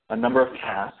a number of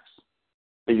tasks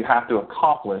that you have to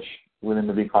accomplish within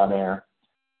the vCloud Air.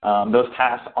 Those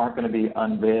tasks aren't going to be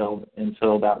unveiled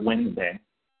until that Wednesday.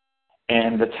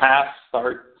 And the tasks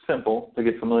start simple to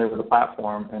get familiar with the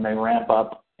platform, and they ramp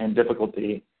up in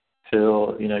difficulty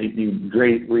till you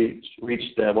reach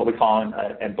what we call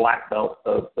a black belt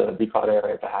of the vCloud Air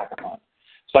at the Hackathon.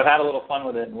 So I've had a little fun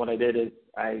with it, and what I did is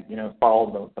I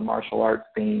followed the martial arts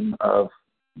theme of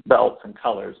belts and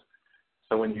colors.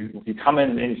 So when you come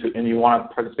in and you want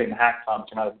to participate in the hackathon, if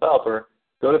you're not a developer,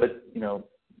 go to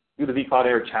do the vCloud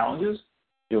Air challenges.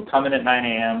 You'll come in at 9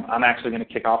 a.m. I'm actually going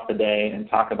to kick off the day and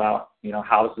talk about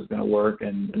how this is going to work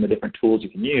and the different tools you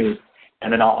can use,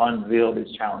 and then I'll unveil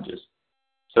these challenges.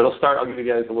 So I'll give you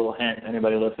guys a little hint,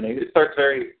 anybody listening. It starts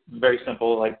very, very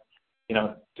simple, like,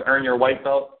 to earn your white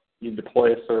belt, you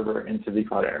deploy a server into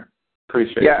vCloud Air.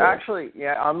 Pretty straightforward.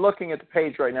 I'm looking at the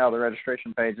page right now, the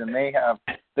registration page, and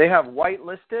they have white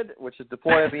listed, which is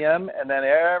deploy a VM, and then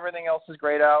everything else is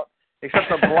grayed out, except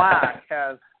the black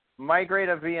has migrate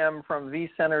a VM from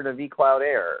vCenter to vCloud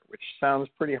Air, which sounds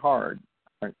pretty hard.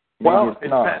 Well,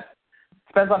 it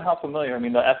depends on how familiar. I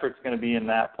mean, the effort's going to be in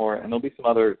that for it, and there'll be some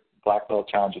other black belt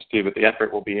challenges too, but the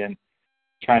effort will be in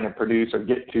trying to produce or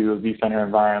get to a vCenter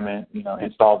environment,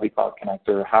 install vCloud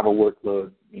connector, have a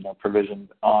workload, provisioned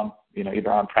on,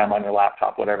 either on-prem on your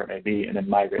laptop, whatever it may be, and then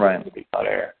migrate it into vCloud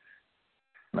Air.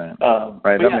 Right. So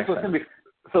it's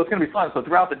going to be fun. So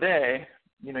throughout the day,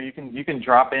 you can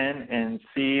drop in and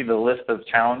see the list of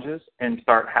challenges and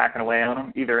start hacking away on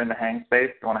them, either in the hang space,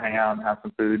 if you want to hang out and have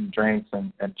some food and drinks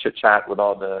and chit-chat with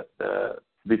all the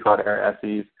vCloud Air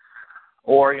SEs,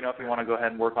 or, if you want to go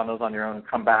ahead and work on those on your own and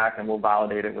come back and we'll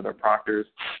validate it with our proctors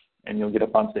and you'll get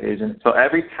up on stage. And so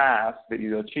every task that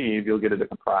you achieve, you'll get a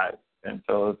different prize. And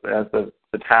so as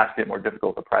the tasks get more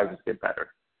difficult, the prizes get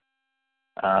better.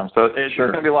 So it's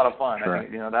going to be a lot of fun. Sure. I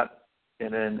think,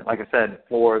 And then, like I said,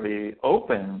 for the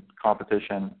open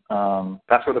competition,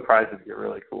 that's where the prizes get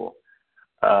really cool.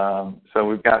 So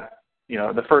we've got,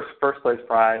 the first place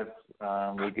prize,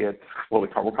 we get what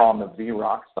we'll call them the V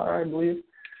Rockstar, I believe.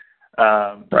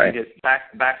 Right. You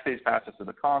get backstage passes to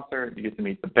the concert. You get to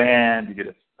meet the band. You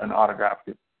get an autographed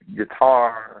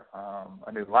guitar,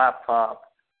 a new laptop,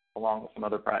 along with some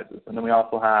other prizes. And then we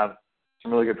also have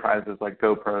some really good prizes like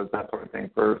GoPros, that sort of thing,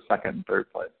 for second and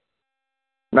third place.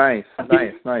 Nice.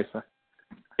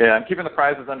 Yeah, I'm keeping the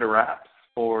prizes under wraps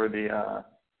for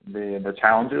the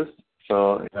challenges.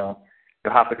 So,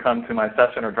 you'll have to come to my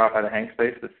session or drop by the hang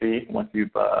space to see once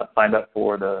you've signed up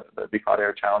for the vCloud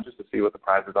Air challenges to see what the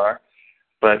prizes are.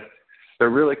 But they're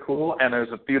really cool, and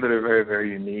there's a few that are very,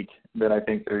 very unique that I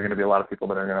think there are going to be a lot of people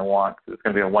that are going to want. It's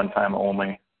going to be a one-time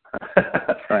only.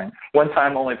 Right.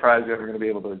 One-time only prize you're ever going to be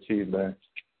able to achieve there.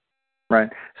 Right.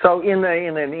 So in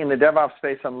the DevOps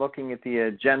space, I'm looking at the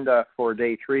agenda for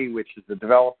day 3, which is the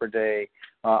developer day.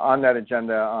 On that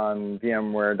agenda on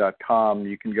VMware.com,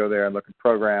 you can go there and look at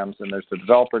programs, and there's the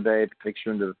developer day that takes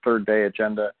you into the third day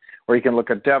agenda, or you can look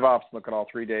at DevOps, look at all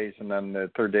 3 days, and then the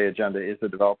third day agenda is the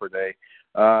developer day.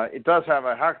 It does have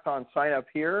a hackathon sign up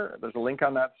here. There's a link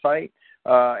on that site.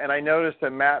 And I noticed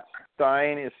that Matt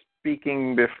Stein is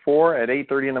speaking before at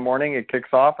 8:30 in the morning. It kicks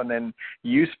off, and then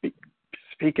you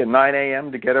speak at 9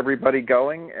 a.m. to get everybody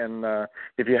going. And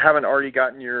if you haven't already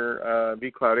gotten your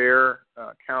vCloud Air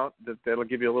account, that'll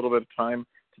give you a little bit of time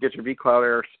to get your vCloud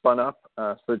Air spun up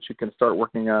so that you can start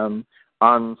working on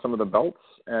some of the belts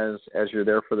as you're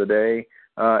there for the day.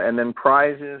 And then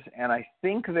prizes. And I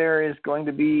think there is going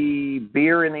to be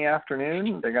beer in the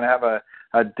afternoon. They're going to have a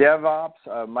DevOps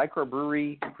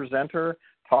microbrewery presenter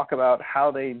talk about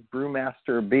how they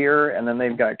brewmaster beer, and then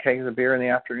they've got kegs of beer in the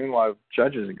afternoon while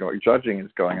judging is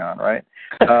going on, right?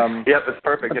 Yep, it's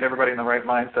perfect. Get everybody in the right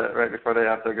mindset right before they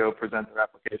have to go present their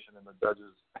application and the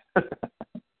judges.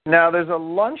 Now, there's a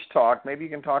lunch talk. Maybe you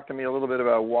can talk to me a little bit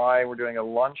about why we're doing a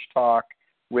lunch talk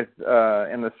with,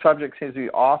 and the subject seems to be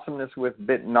awesomeness with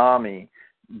Bitnami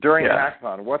during the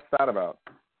hackathon. What's that about?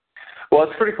 Well,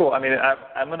 it's pretty cool. I mean,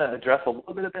 I'm going to address a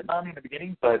little bit of Bitnami in the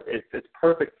beginning, but it's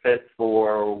perfect fit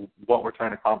for what we're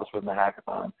trying to accomplish with the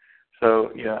hackathon. So,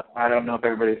 I don't know if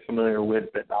everybody's familiar with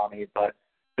Bitnami, but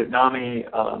Bitnami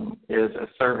is a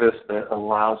service that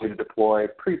allows you to deploy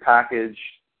prepackaged,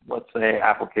 let's say,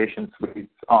 application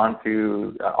suites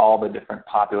onto all the different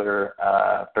popular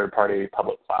third-party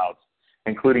public clouds,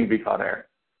 including vCloud Air.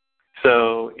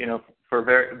 So, from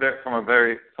a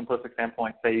very simplistic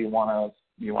standpoint, say you want to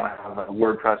have a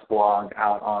WordPress blog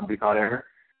out on vCloud Air,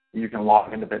 you can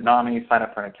log into Bitnami, sign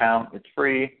up for an account. It's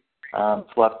free.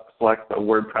 Select the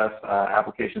WordPress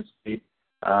application suite,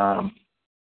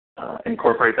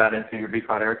 incorporate that into your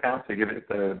vCloud Air account. So you give it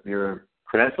your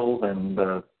credentials and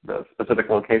the specific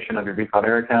location of your vCloud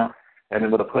Air account, and then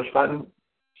with a push button,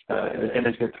 the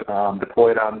image gets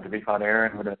deployed out into vCloud Air,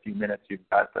 and within a few minutes you've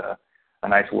got a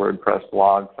nice WordPress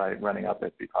blog site running up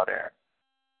at vCloud Air.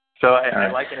 So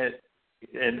I liken it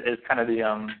is kind of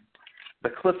the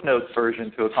Cliff Notes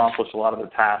version to accomplish a lot of the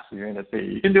tasks you're going to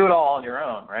see. You can do it all on your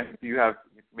own, right? If you're a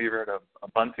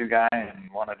Ubuntu guy and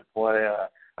you want to deploy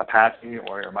Apache,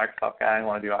 or you're a Microsoft guy and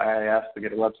want to do IIS to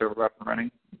get a web server up and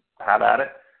running, have at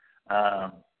it.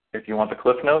 If you want the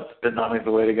Cliff Notes, Bitnami is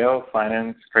the way to go. Sign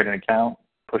in, create an account,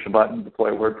 push a button,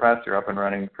 deploy WordPress, you're up and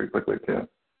running pretty quickly too.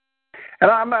 And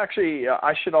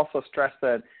I should also stress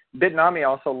that Bitnami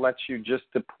also lets you just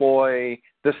deploy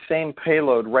the same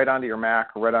payload right onto your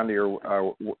Mac or right onto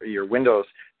your Windows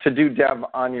to do dev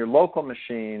on your local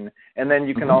machine, and then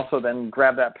you can also then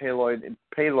grab that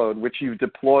payload which you've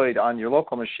deployed on your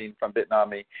local machine from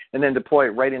Bitnami and then deploy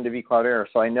it right into vCloud Air.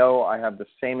 So I know I have the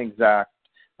same exact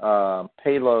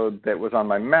payload that was on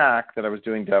my Mac that I was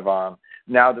doing dev on,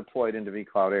 now deployed into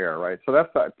vCloud Air, right? So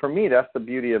for me, that's the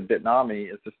beauty of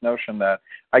Bitnami, is this notion that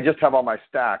I just have all my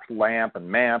stacks, LAMP and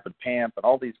MAMP and PAMP and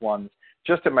all these ones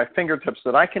just at my fingertips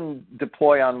that I can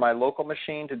deploy on my local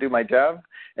machine to do my dev,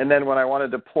 and then when I want to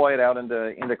deploy it out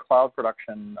into cloud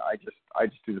production, I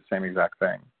just do the same exact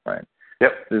thing, right?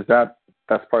 Yep.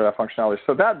 That's part of that functionality.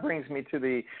 So that brings me to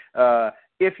the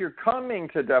if you're coming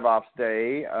to DevOps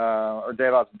Day or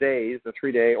DevOps Days, the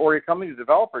 3-day, or you're coming to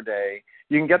Developer Day,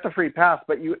 you can get the free pass,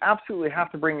 but you absolutely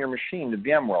have to bring your machine to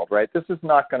VMworld, right? This is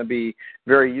not going to be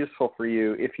very useful for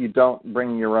you if you don't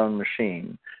bring your own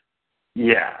machine.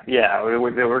 Yeah. The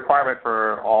requirement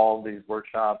for all these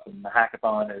workshops and the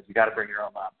hackathon is you got to bring your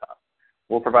own laptop.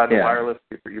 We'll provide the wireless,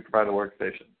 you provide the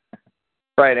workstation.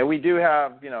 Right, and we do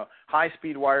have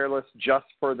high-speed wireless just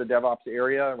for the DevOps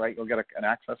area, right? You'll get an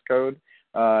access code,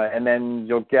 and then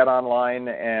you'll get online,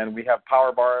 and we have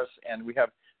power bars, and we have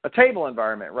a table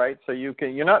environment, right? So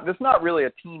it's not really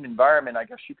a team environment. I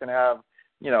guess you can have,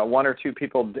 one or two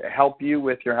people help you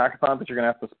with your hackathon, but you're going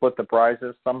to have to split the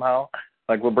prizes somehow.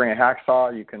 Like we'll bring a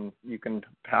hacksaw. You can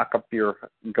hack up your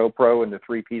GoPro into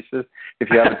 3 pieces if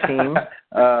you have a team,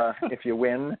 if you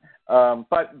win.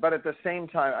 But at the same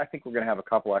time, I think we're going to have a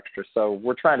couple extras. So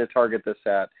we're trying to target this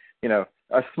at,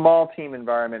 a small team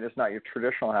environment is not your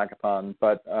traditional hackathon,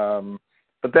 but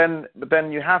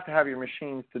then you have to have your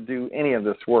machines to do any of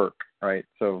this work, right?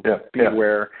 So be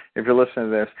aware if you're listening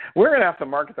to this. We're going to have to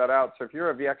market that out. So if you're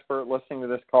a vExpert listening to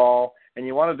this call and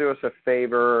you want to do us a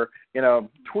favor,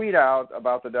 tweet out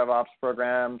about the DevOps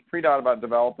program, tweet out about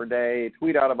Developer Day,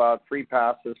 tweet out about free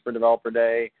passes for Developer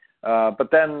Day, but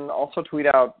then also tweet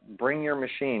out, bring your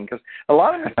machine. Because a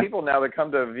lot of these people now that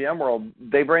come to VMworld,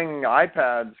 they bring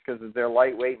iPads because they're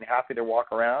lightweight and happy to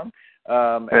walk around.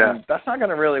 And that's not going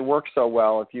to really work so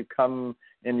well if you come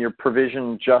in your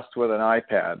provision just with an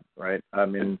iPad, right? I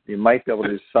mean, you might be able to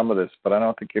do some of this, but I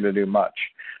don't think you're going to do much.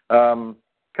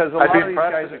 Because a lot of these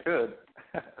guys are good.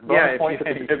 bonus points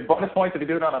if you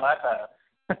do it on an iPad.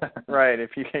 Right.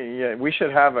 If you can, we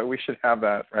should have it. We should have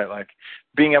that, right? Like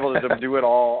being able to do it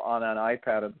all on an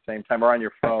iPad at the same time or on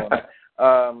your phone.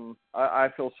 I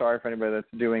feel sorry for anybody that's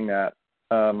doing that.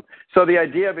 So the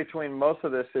idea between most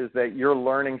of this is that you're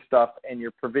learning stuff and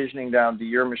you're provisioning down to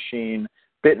your machine,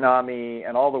 Bitnami,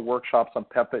 and all the workshops on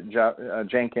Puppet,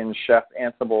 Jenkins, Chef,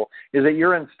 Ansible, is that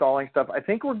you're installing stuff. I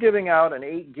think we're giving out an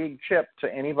 8-gig chip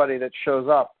to anybody that shows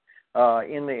up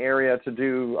in the area to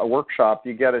do a workshop.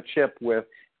 You get a chip with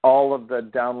all of the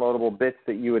downloadable bits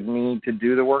that you would need to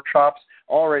do the workshops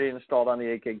already installed on the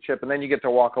 8-gig chip, and then you get to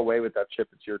walk away with that chip.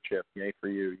 It's your chip. Yay for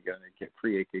you. You get a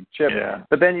free 8-gig chip. Yeah.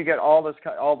 But then you get all the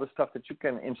stuff that you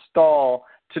can install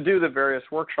to do the various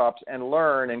workshops and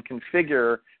learn and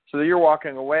configure so that you're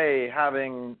walking away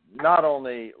having not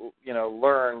only,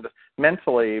 learned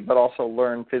mentally, but also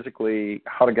learned physically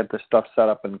how to get this stuff set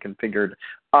up and configured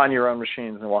on your own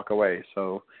machines and walk away.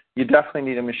 So you definitely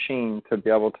need a machine to be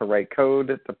able to write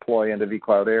code, deploy into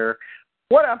vCloud Air.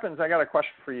 What happens, I got a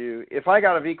question for you. If I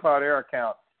got a vCloud Air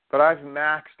account, but I've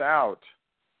maxed out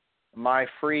my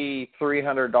free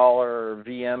 $300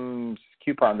 VM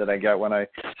coupon that I get when I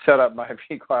set up my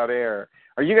vCloud Air,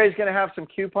 are you guys going to have some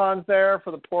coupons there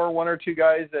for the poor 1 or 2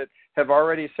 guys that have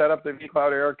already set up their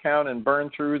vCloud Air account and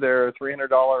burned through their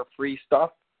 $300 free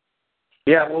stuff?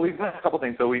 Yeah, well, we've done a couple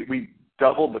things. So we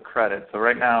doubled the credit. So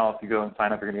right now, if you go and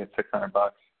sign up, you're going to get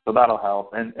 $600. So that'll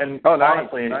help. And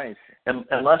honestly, nice.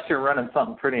 Unless you're running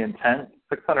something pretty intense,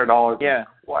 $600 is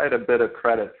quite a bit of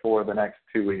credit for the next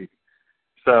 2 weeks.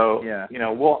 So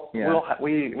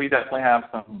we definitely have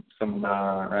some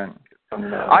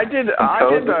I did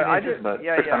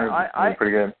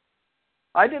pretty good.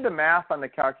 I did the math on the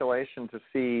calculation to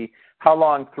see how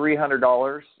long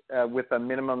 $300 with a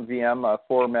minimum VM, a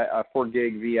 4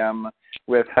 gig VM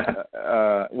with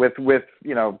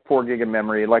 4 gig of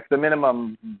memory, like the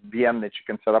minimum VM that you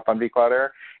can set up on vCloud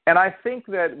Air. And I think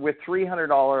that with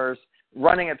 $300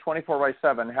 running at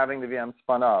 24/7, having the VM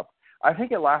spun up, I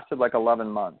think it lasted like 11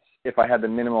 months if I had the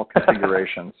minimal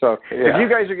configuration. So if you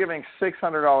guys are giving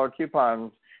 $600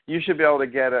 coupons, you should be able to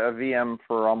get a VM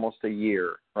for almost a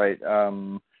year, right?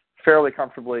 Fairly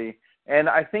comfortably. And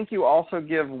I think you also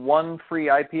give 1 free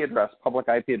IP address, public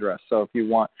IP address. So if you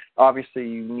want, obviously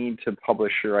you need to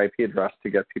publish your IP address to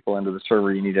get people into the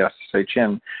server. You need SSH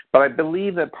in. But I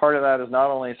believe that part of that is not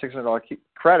only a $600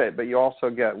 credit, but you also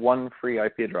get 1 free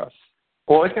IP address.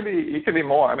 Well, it could be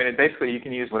more. I mean, basically you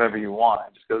can use whatever you want.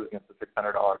 It just goes against the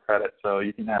 $600 credit. So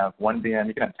you can have 1 VM,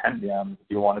 you can have 10 VMs if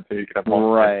you wanted to. You could have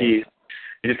multiple IPs.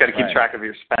 You just got to keep track of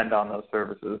your spend on those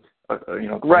services.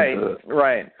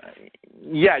 Right.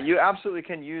 Yeah, you absolutely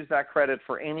can use that credit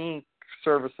for any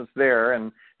service that's there,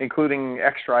 and including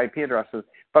extra IP addresses.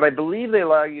 But I believe they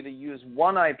allow you to use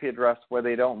 1 IP address where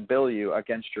they don't bill you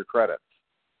against your credits.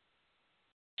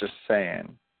 Just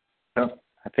saying. Yep.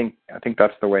 I think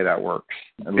that's the way that works.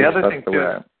 The other thing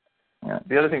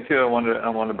too I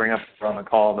wanted to bring up on the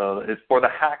call though is for the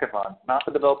hackathon, not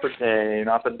the Developer Day,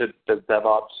 not the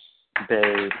DevOps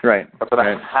Day, right? But for the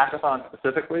hackathon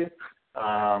specifically,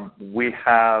 we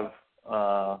have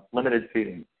limited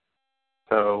seating.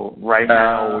 So right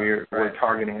now we're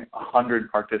targeting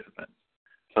 100 participants.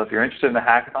 So if you're interested in the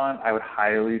hackathon, I would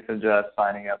highly suggest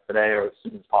signing up today or as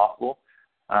soon as possible,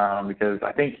 because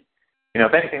I think,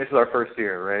 if anything, this is our first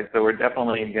year, right? So we're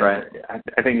definitely going to,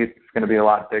 I think it's going to be a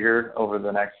lot bigger over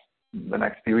the next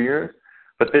few years.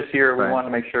 But this year, we want to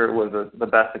make sure it was the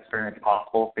best experience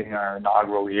possible, being our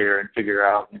inaugural year, and figure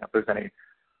out, if there's any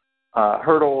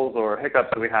hurdles or hiccups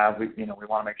that we have. We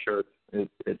want to make sure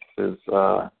it's as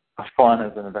fun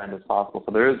as an event as possible.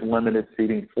 So there is limited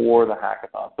seating for the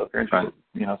hackathon. So if you're interested,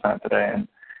 sign up today. And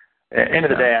at the end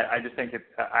of the day, I just think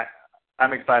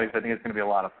I'm excited because I think it's going to be a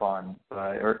lot of fun.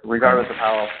 Regardless of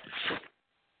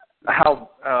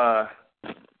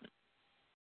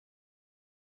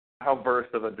how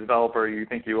versed of a developer you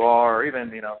think you are, or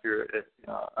even if you're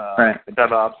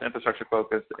DevOps, infrastructure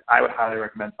focused, I would highly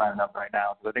recommend signing up right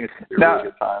now because I think it's going to be a really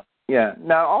good time. Yeah.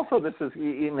 Now, also, this is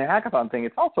in the hackathon thing.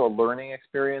 It's also a learning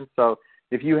experience. So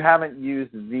if you haven't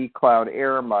used vCloud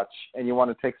Air much and you want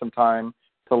to take some time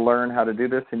to learn how to do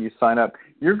this, and you sign up,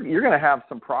 you're going to have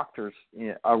some proctors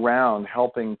around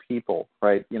helping people,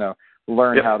 right?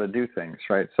 Learn how to do things,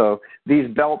 right? So these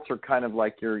belts are kind of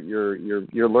like your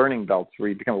learning belts, where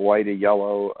you become a white, a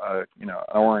yellow, an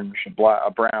orange,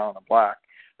 a brown, a black.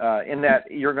 In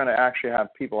that you're going to actually have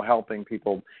people helping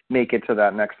people make it to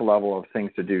that next level of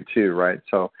things to do too, right?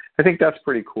 So I think that's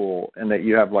pretty cool, and that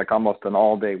you have like almost an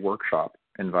all-day workshop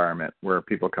environment where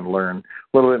people can learn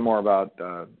a little bit more about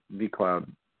vCloud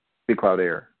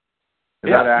Air. Is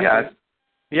that accurate?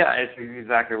 Yeah, it's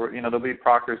exactly. There'll be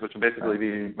proctors, which will basically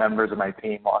be members of my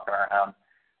team walking around,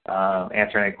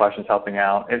 answering any questions, helping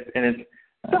out. It's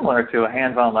similar to a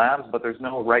hands-on labs, but there's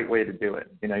no right way to do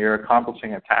it. You're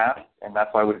accomplishing a task, and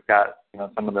that's why we've got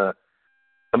some of the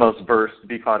most versed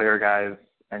vCloud Air guys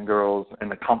and girls in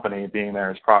the company being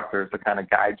there as proctors to kind of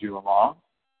guide you along.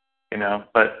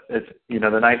 But it's the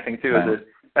nice thing too is that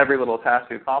every little task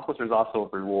you accomplish, there's also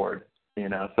a reward.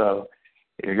 So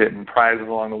you're getting prizes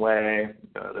along the way.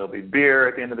 There'll be beer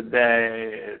at the end of the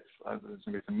day. There's going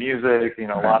to be some music.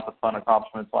 Lots of fun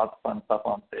accomplishments, lots of fun stuff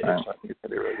on stage. So I think it's going to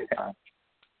be a really good time.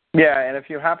 Yeah, and if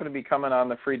you happen to be coming on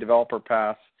the free developer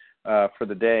pass for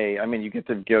the day, you get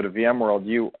to go to VMworld.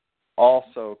 You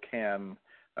also can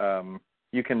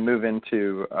you can move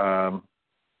into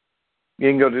you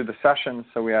can go do the sessions.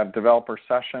 So we have developer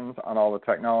sessions on all the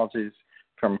technologies,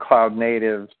 from cloud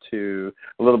native to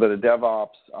a little bit of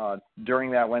DevOps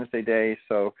during that Wednesday day.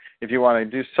 So if you want to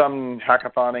do some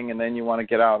hackathoning and then you want to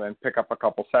get out and pick up a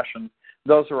couple sessions,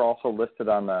 those are also listed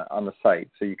on the site,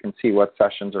 so you can see what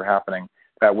sessions are happening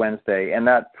that Wednesday. And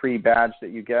that free badge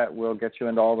that you get will get you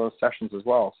into all those sessions as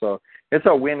well. So it's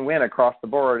a win-win across the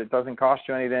board. It doesn't cost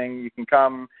you anything. You can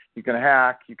come, you can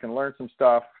hack, you can learn some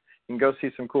stuff, you can go see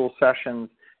some cool sessions.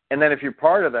 And then if you're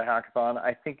part of the hackathon,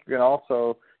 I think you can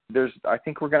also I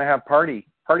think we're going to have party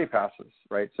passes,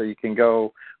 right? So you can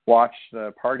go watch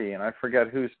the party, and I forget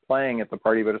who's playing at the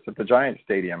party, but it's at the Giant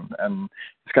Stadium, and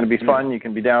it's going to be fun. You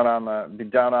can be down on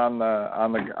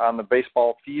the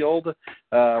baseball field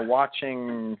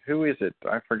watching. Who is it?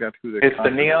 I forget who it's the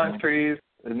Neon Trees,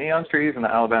 and the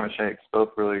Alabama Shakes, both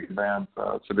really good bands.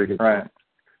 So it's a big right.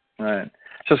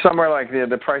 So somewhere like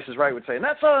the Price is Right would say, and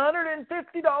that's $150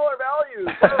 value.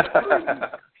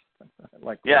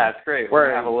 It's great. We're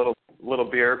going to have a little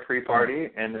beer pre-party,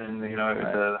 and then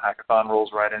the hackathon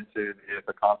rolls right into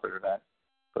the concert event.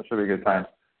 So it should be a good time.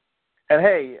 And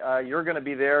hey, you're going to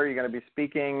be there. You're going to be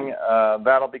speaking.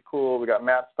 That'll be cool. We got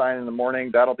Matt Stein in the morning.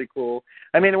 That'll be cool.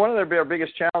 One of our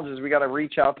biggest challenges, we got to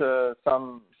reach out to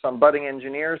some budding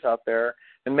engineers out there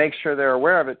and make sure they're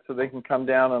aware of it so they can come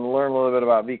down and learn a little bit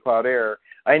about vCloud Air.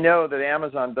 I know that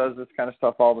Amazon does this kind of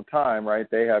stuff all the time, right?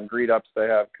 They have greet-ups, they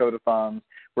have codathons,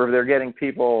 where they're getting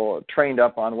people trained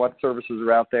up on what services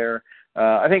are out there.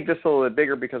 I think this is a little bit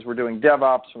bigger because we're doing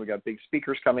DevOps and we got big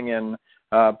speakers coming in,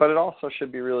 but it also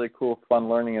should be a really cool, fun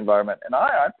learning environment. And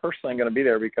I personally am going to be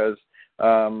there because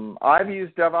I've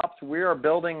used DevOps. We are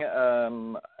building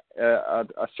a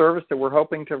service that we're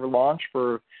hoping to launch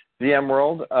for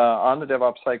VMworld on the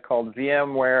DevOps site called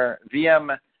vCloud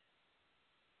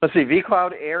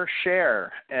Air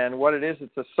Share. And what it is,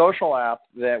 it's a social app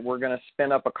that we're going to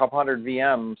spin up a couple hundred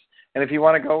VMs. And if you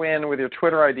want to go in with your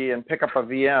Twitter ID and pick up a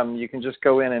VM, you can just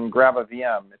go in and grab a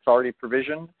VM. It's already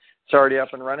provisioned. It's already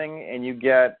up and running, and you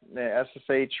get the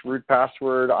SSH root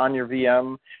password on your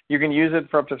VM. You can use it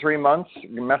for up to 3 months.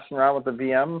 You're messing around with the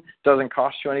VM. It doesn't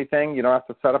cost you anything. You don't have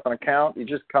to set up an account. You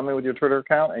just come in with your Twitter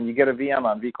account, and you get a VM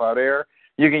on vCloud Air.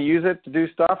 You can use it to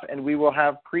do stuff, and we will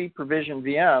have pre-provisioned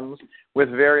VMs with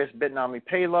various Bitnami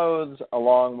payloads,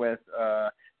 along with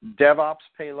DevOps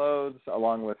payloads,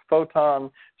 along with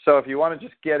Photon. So if you want to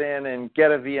just get in and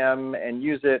get a VM and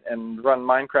use it and run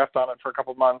Minecraft on it for a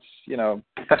couple months, you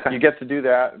get to do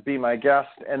that, be my guest.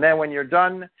 And then when you're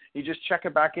done, you just check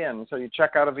it back in. So you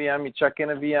check out a VM, you check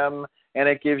in a VM, and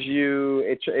it gives you,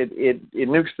 it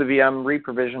nukes the VM,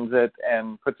 reprovisions it,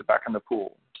 and puts it back in the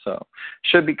pool. So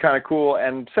should be kind of cool.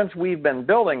 And since we've been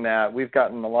building that, we've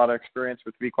gotten a lot of experience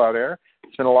with vCloud Air.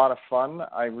 It's been a lot of fun.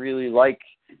 I really like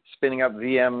spinning up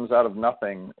VMs out of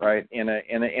nothing, right, in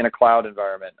a cloud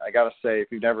environment. I got to say, if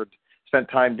you've never spent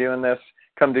time doing this,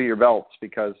 come do your belts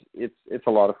because it's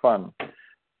a lot of fun.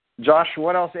 Josh,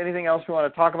 what else? Anything else we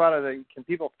want to talk about? Can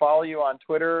people follow you on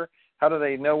Twitter? How do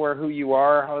they know who you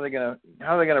are? How are they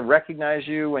gonna recognize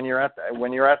you when you're at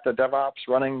the DevOps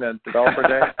running the developer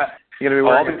day? You gonna be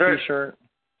wearing a T-shirt?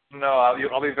 No,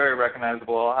 I'll be very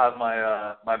recognizable. I'll have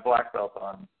my black belt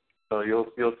on, so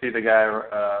you'll see the guy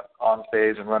on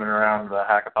stage and running around the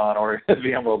hackathon or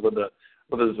VMworld with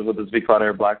his vCloud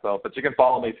Air black belt. But you can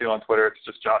follow me too on Twitter. It's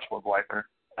just Joshua Gweither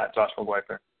at Joshua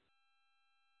Gweither.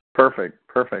 Perfect.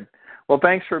 Well,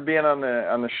 thanks for being on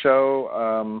the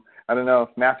show. I don't know if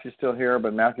Matthew's still here,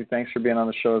 but Matthew, thanks for being on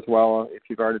the show as well. If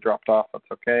you've already dropped off, that's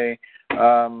okay.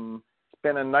 It's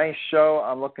been a nice show.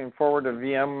 I'm looking forward to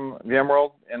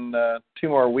VMworld in 2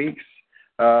 more weeks.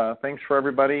 Thanks for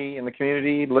everybody in the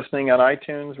community listening on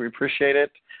iTunes. We appreciate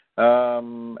it.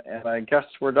 And I guess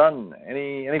we're done.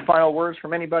 Any final words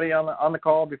from anybody on the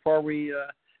call before we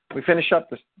finish up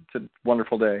this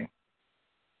wonderful day?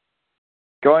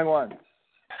 Going once.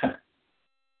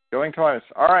 Going twice.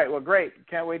 All right. Well, great.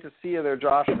 Can't wait to see you there,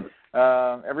 Josh.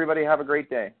 Everybody have a great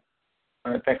day.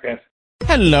 All right. Thanks, guys.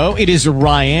 Hello, it is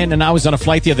Ryan, and I was on a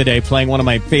flight the other day playing one of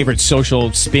my favorite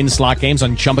social spin slot games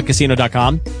on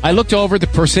ChumbaCasino.com. I looked over at the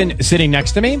person sitting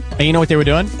next to me, and you know what they were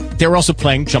doing? They were also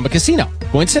playing Chumba Casino.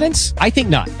 Coincidence? I think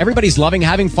not. Everybody's loving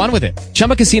having fun with it.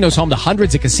 Chumba Casino is home to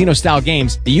hundreds of casino-style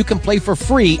games that you can play for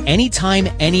free anytime,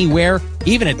 anywhere,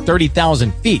 even at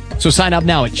 30,000 feet. So sign up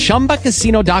now at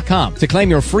ChumbaCasino.com to claim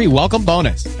your free welcome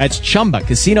bonus. That's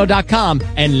ChumbaCasino.com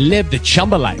and live the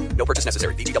Chumba life. No purchase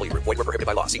necessary. VGW. Void where prohibited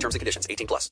by law. See terms and conditions. 18+.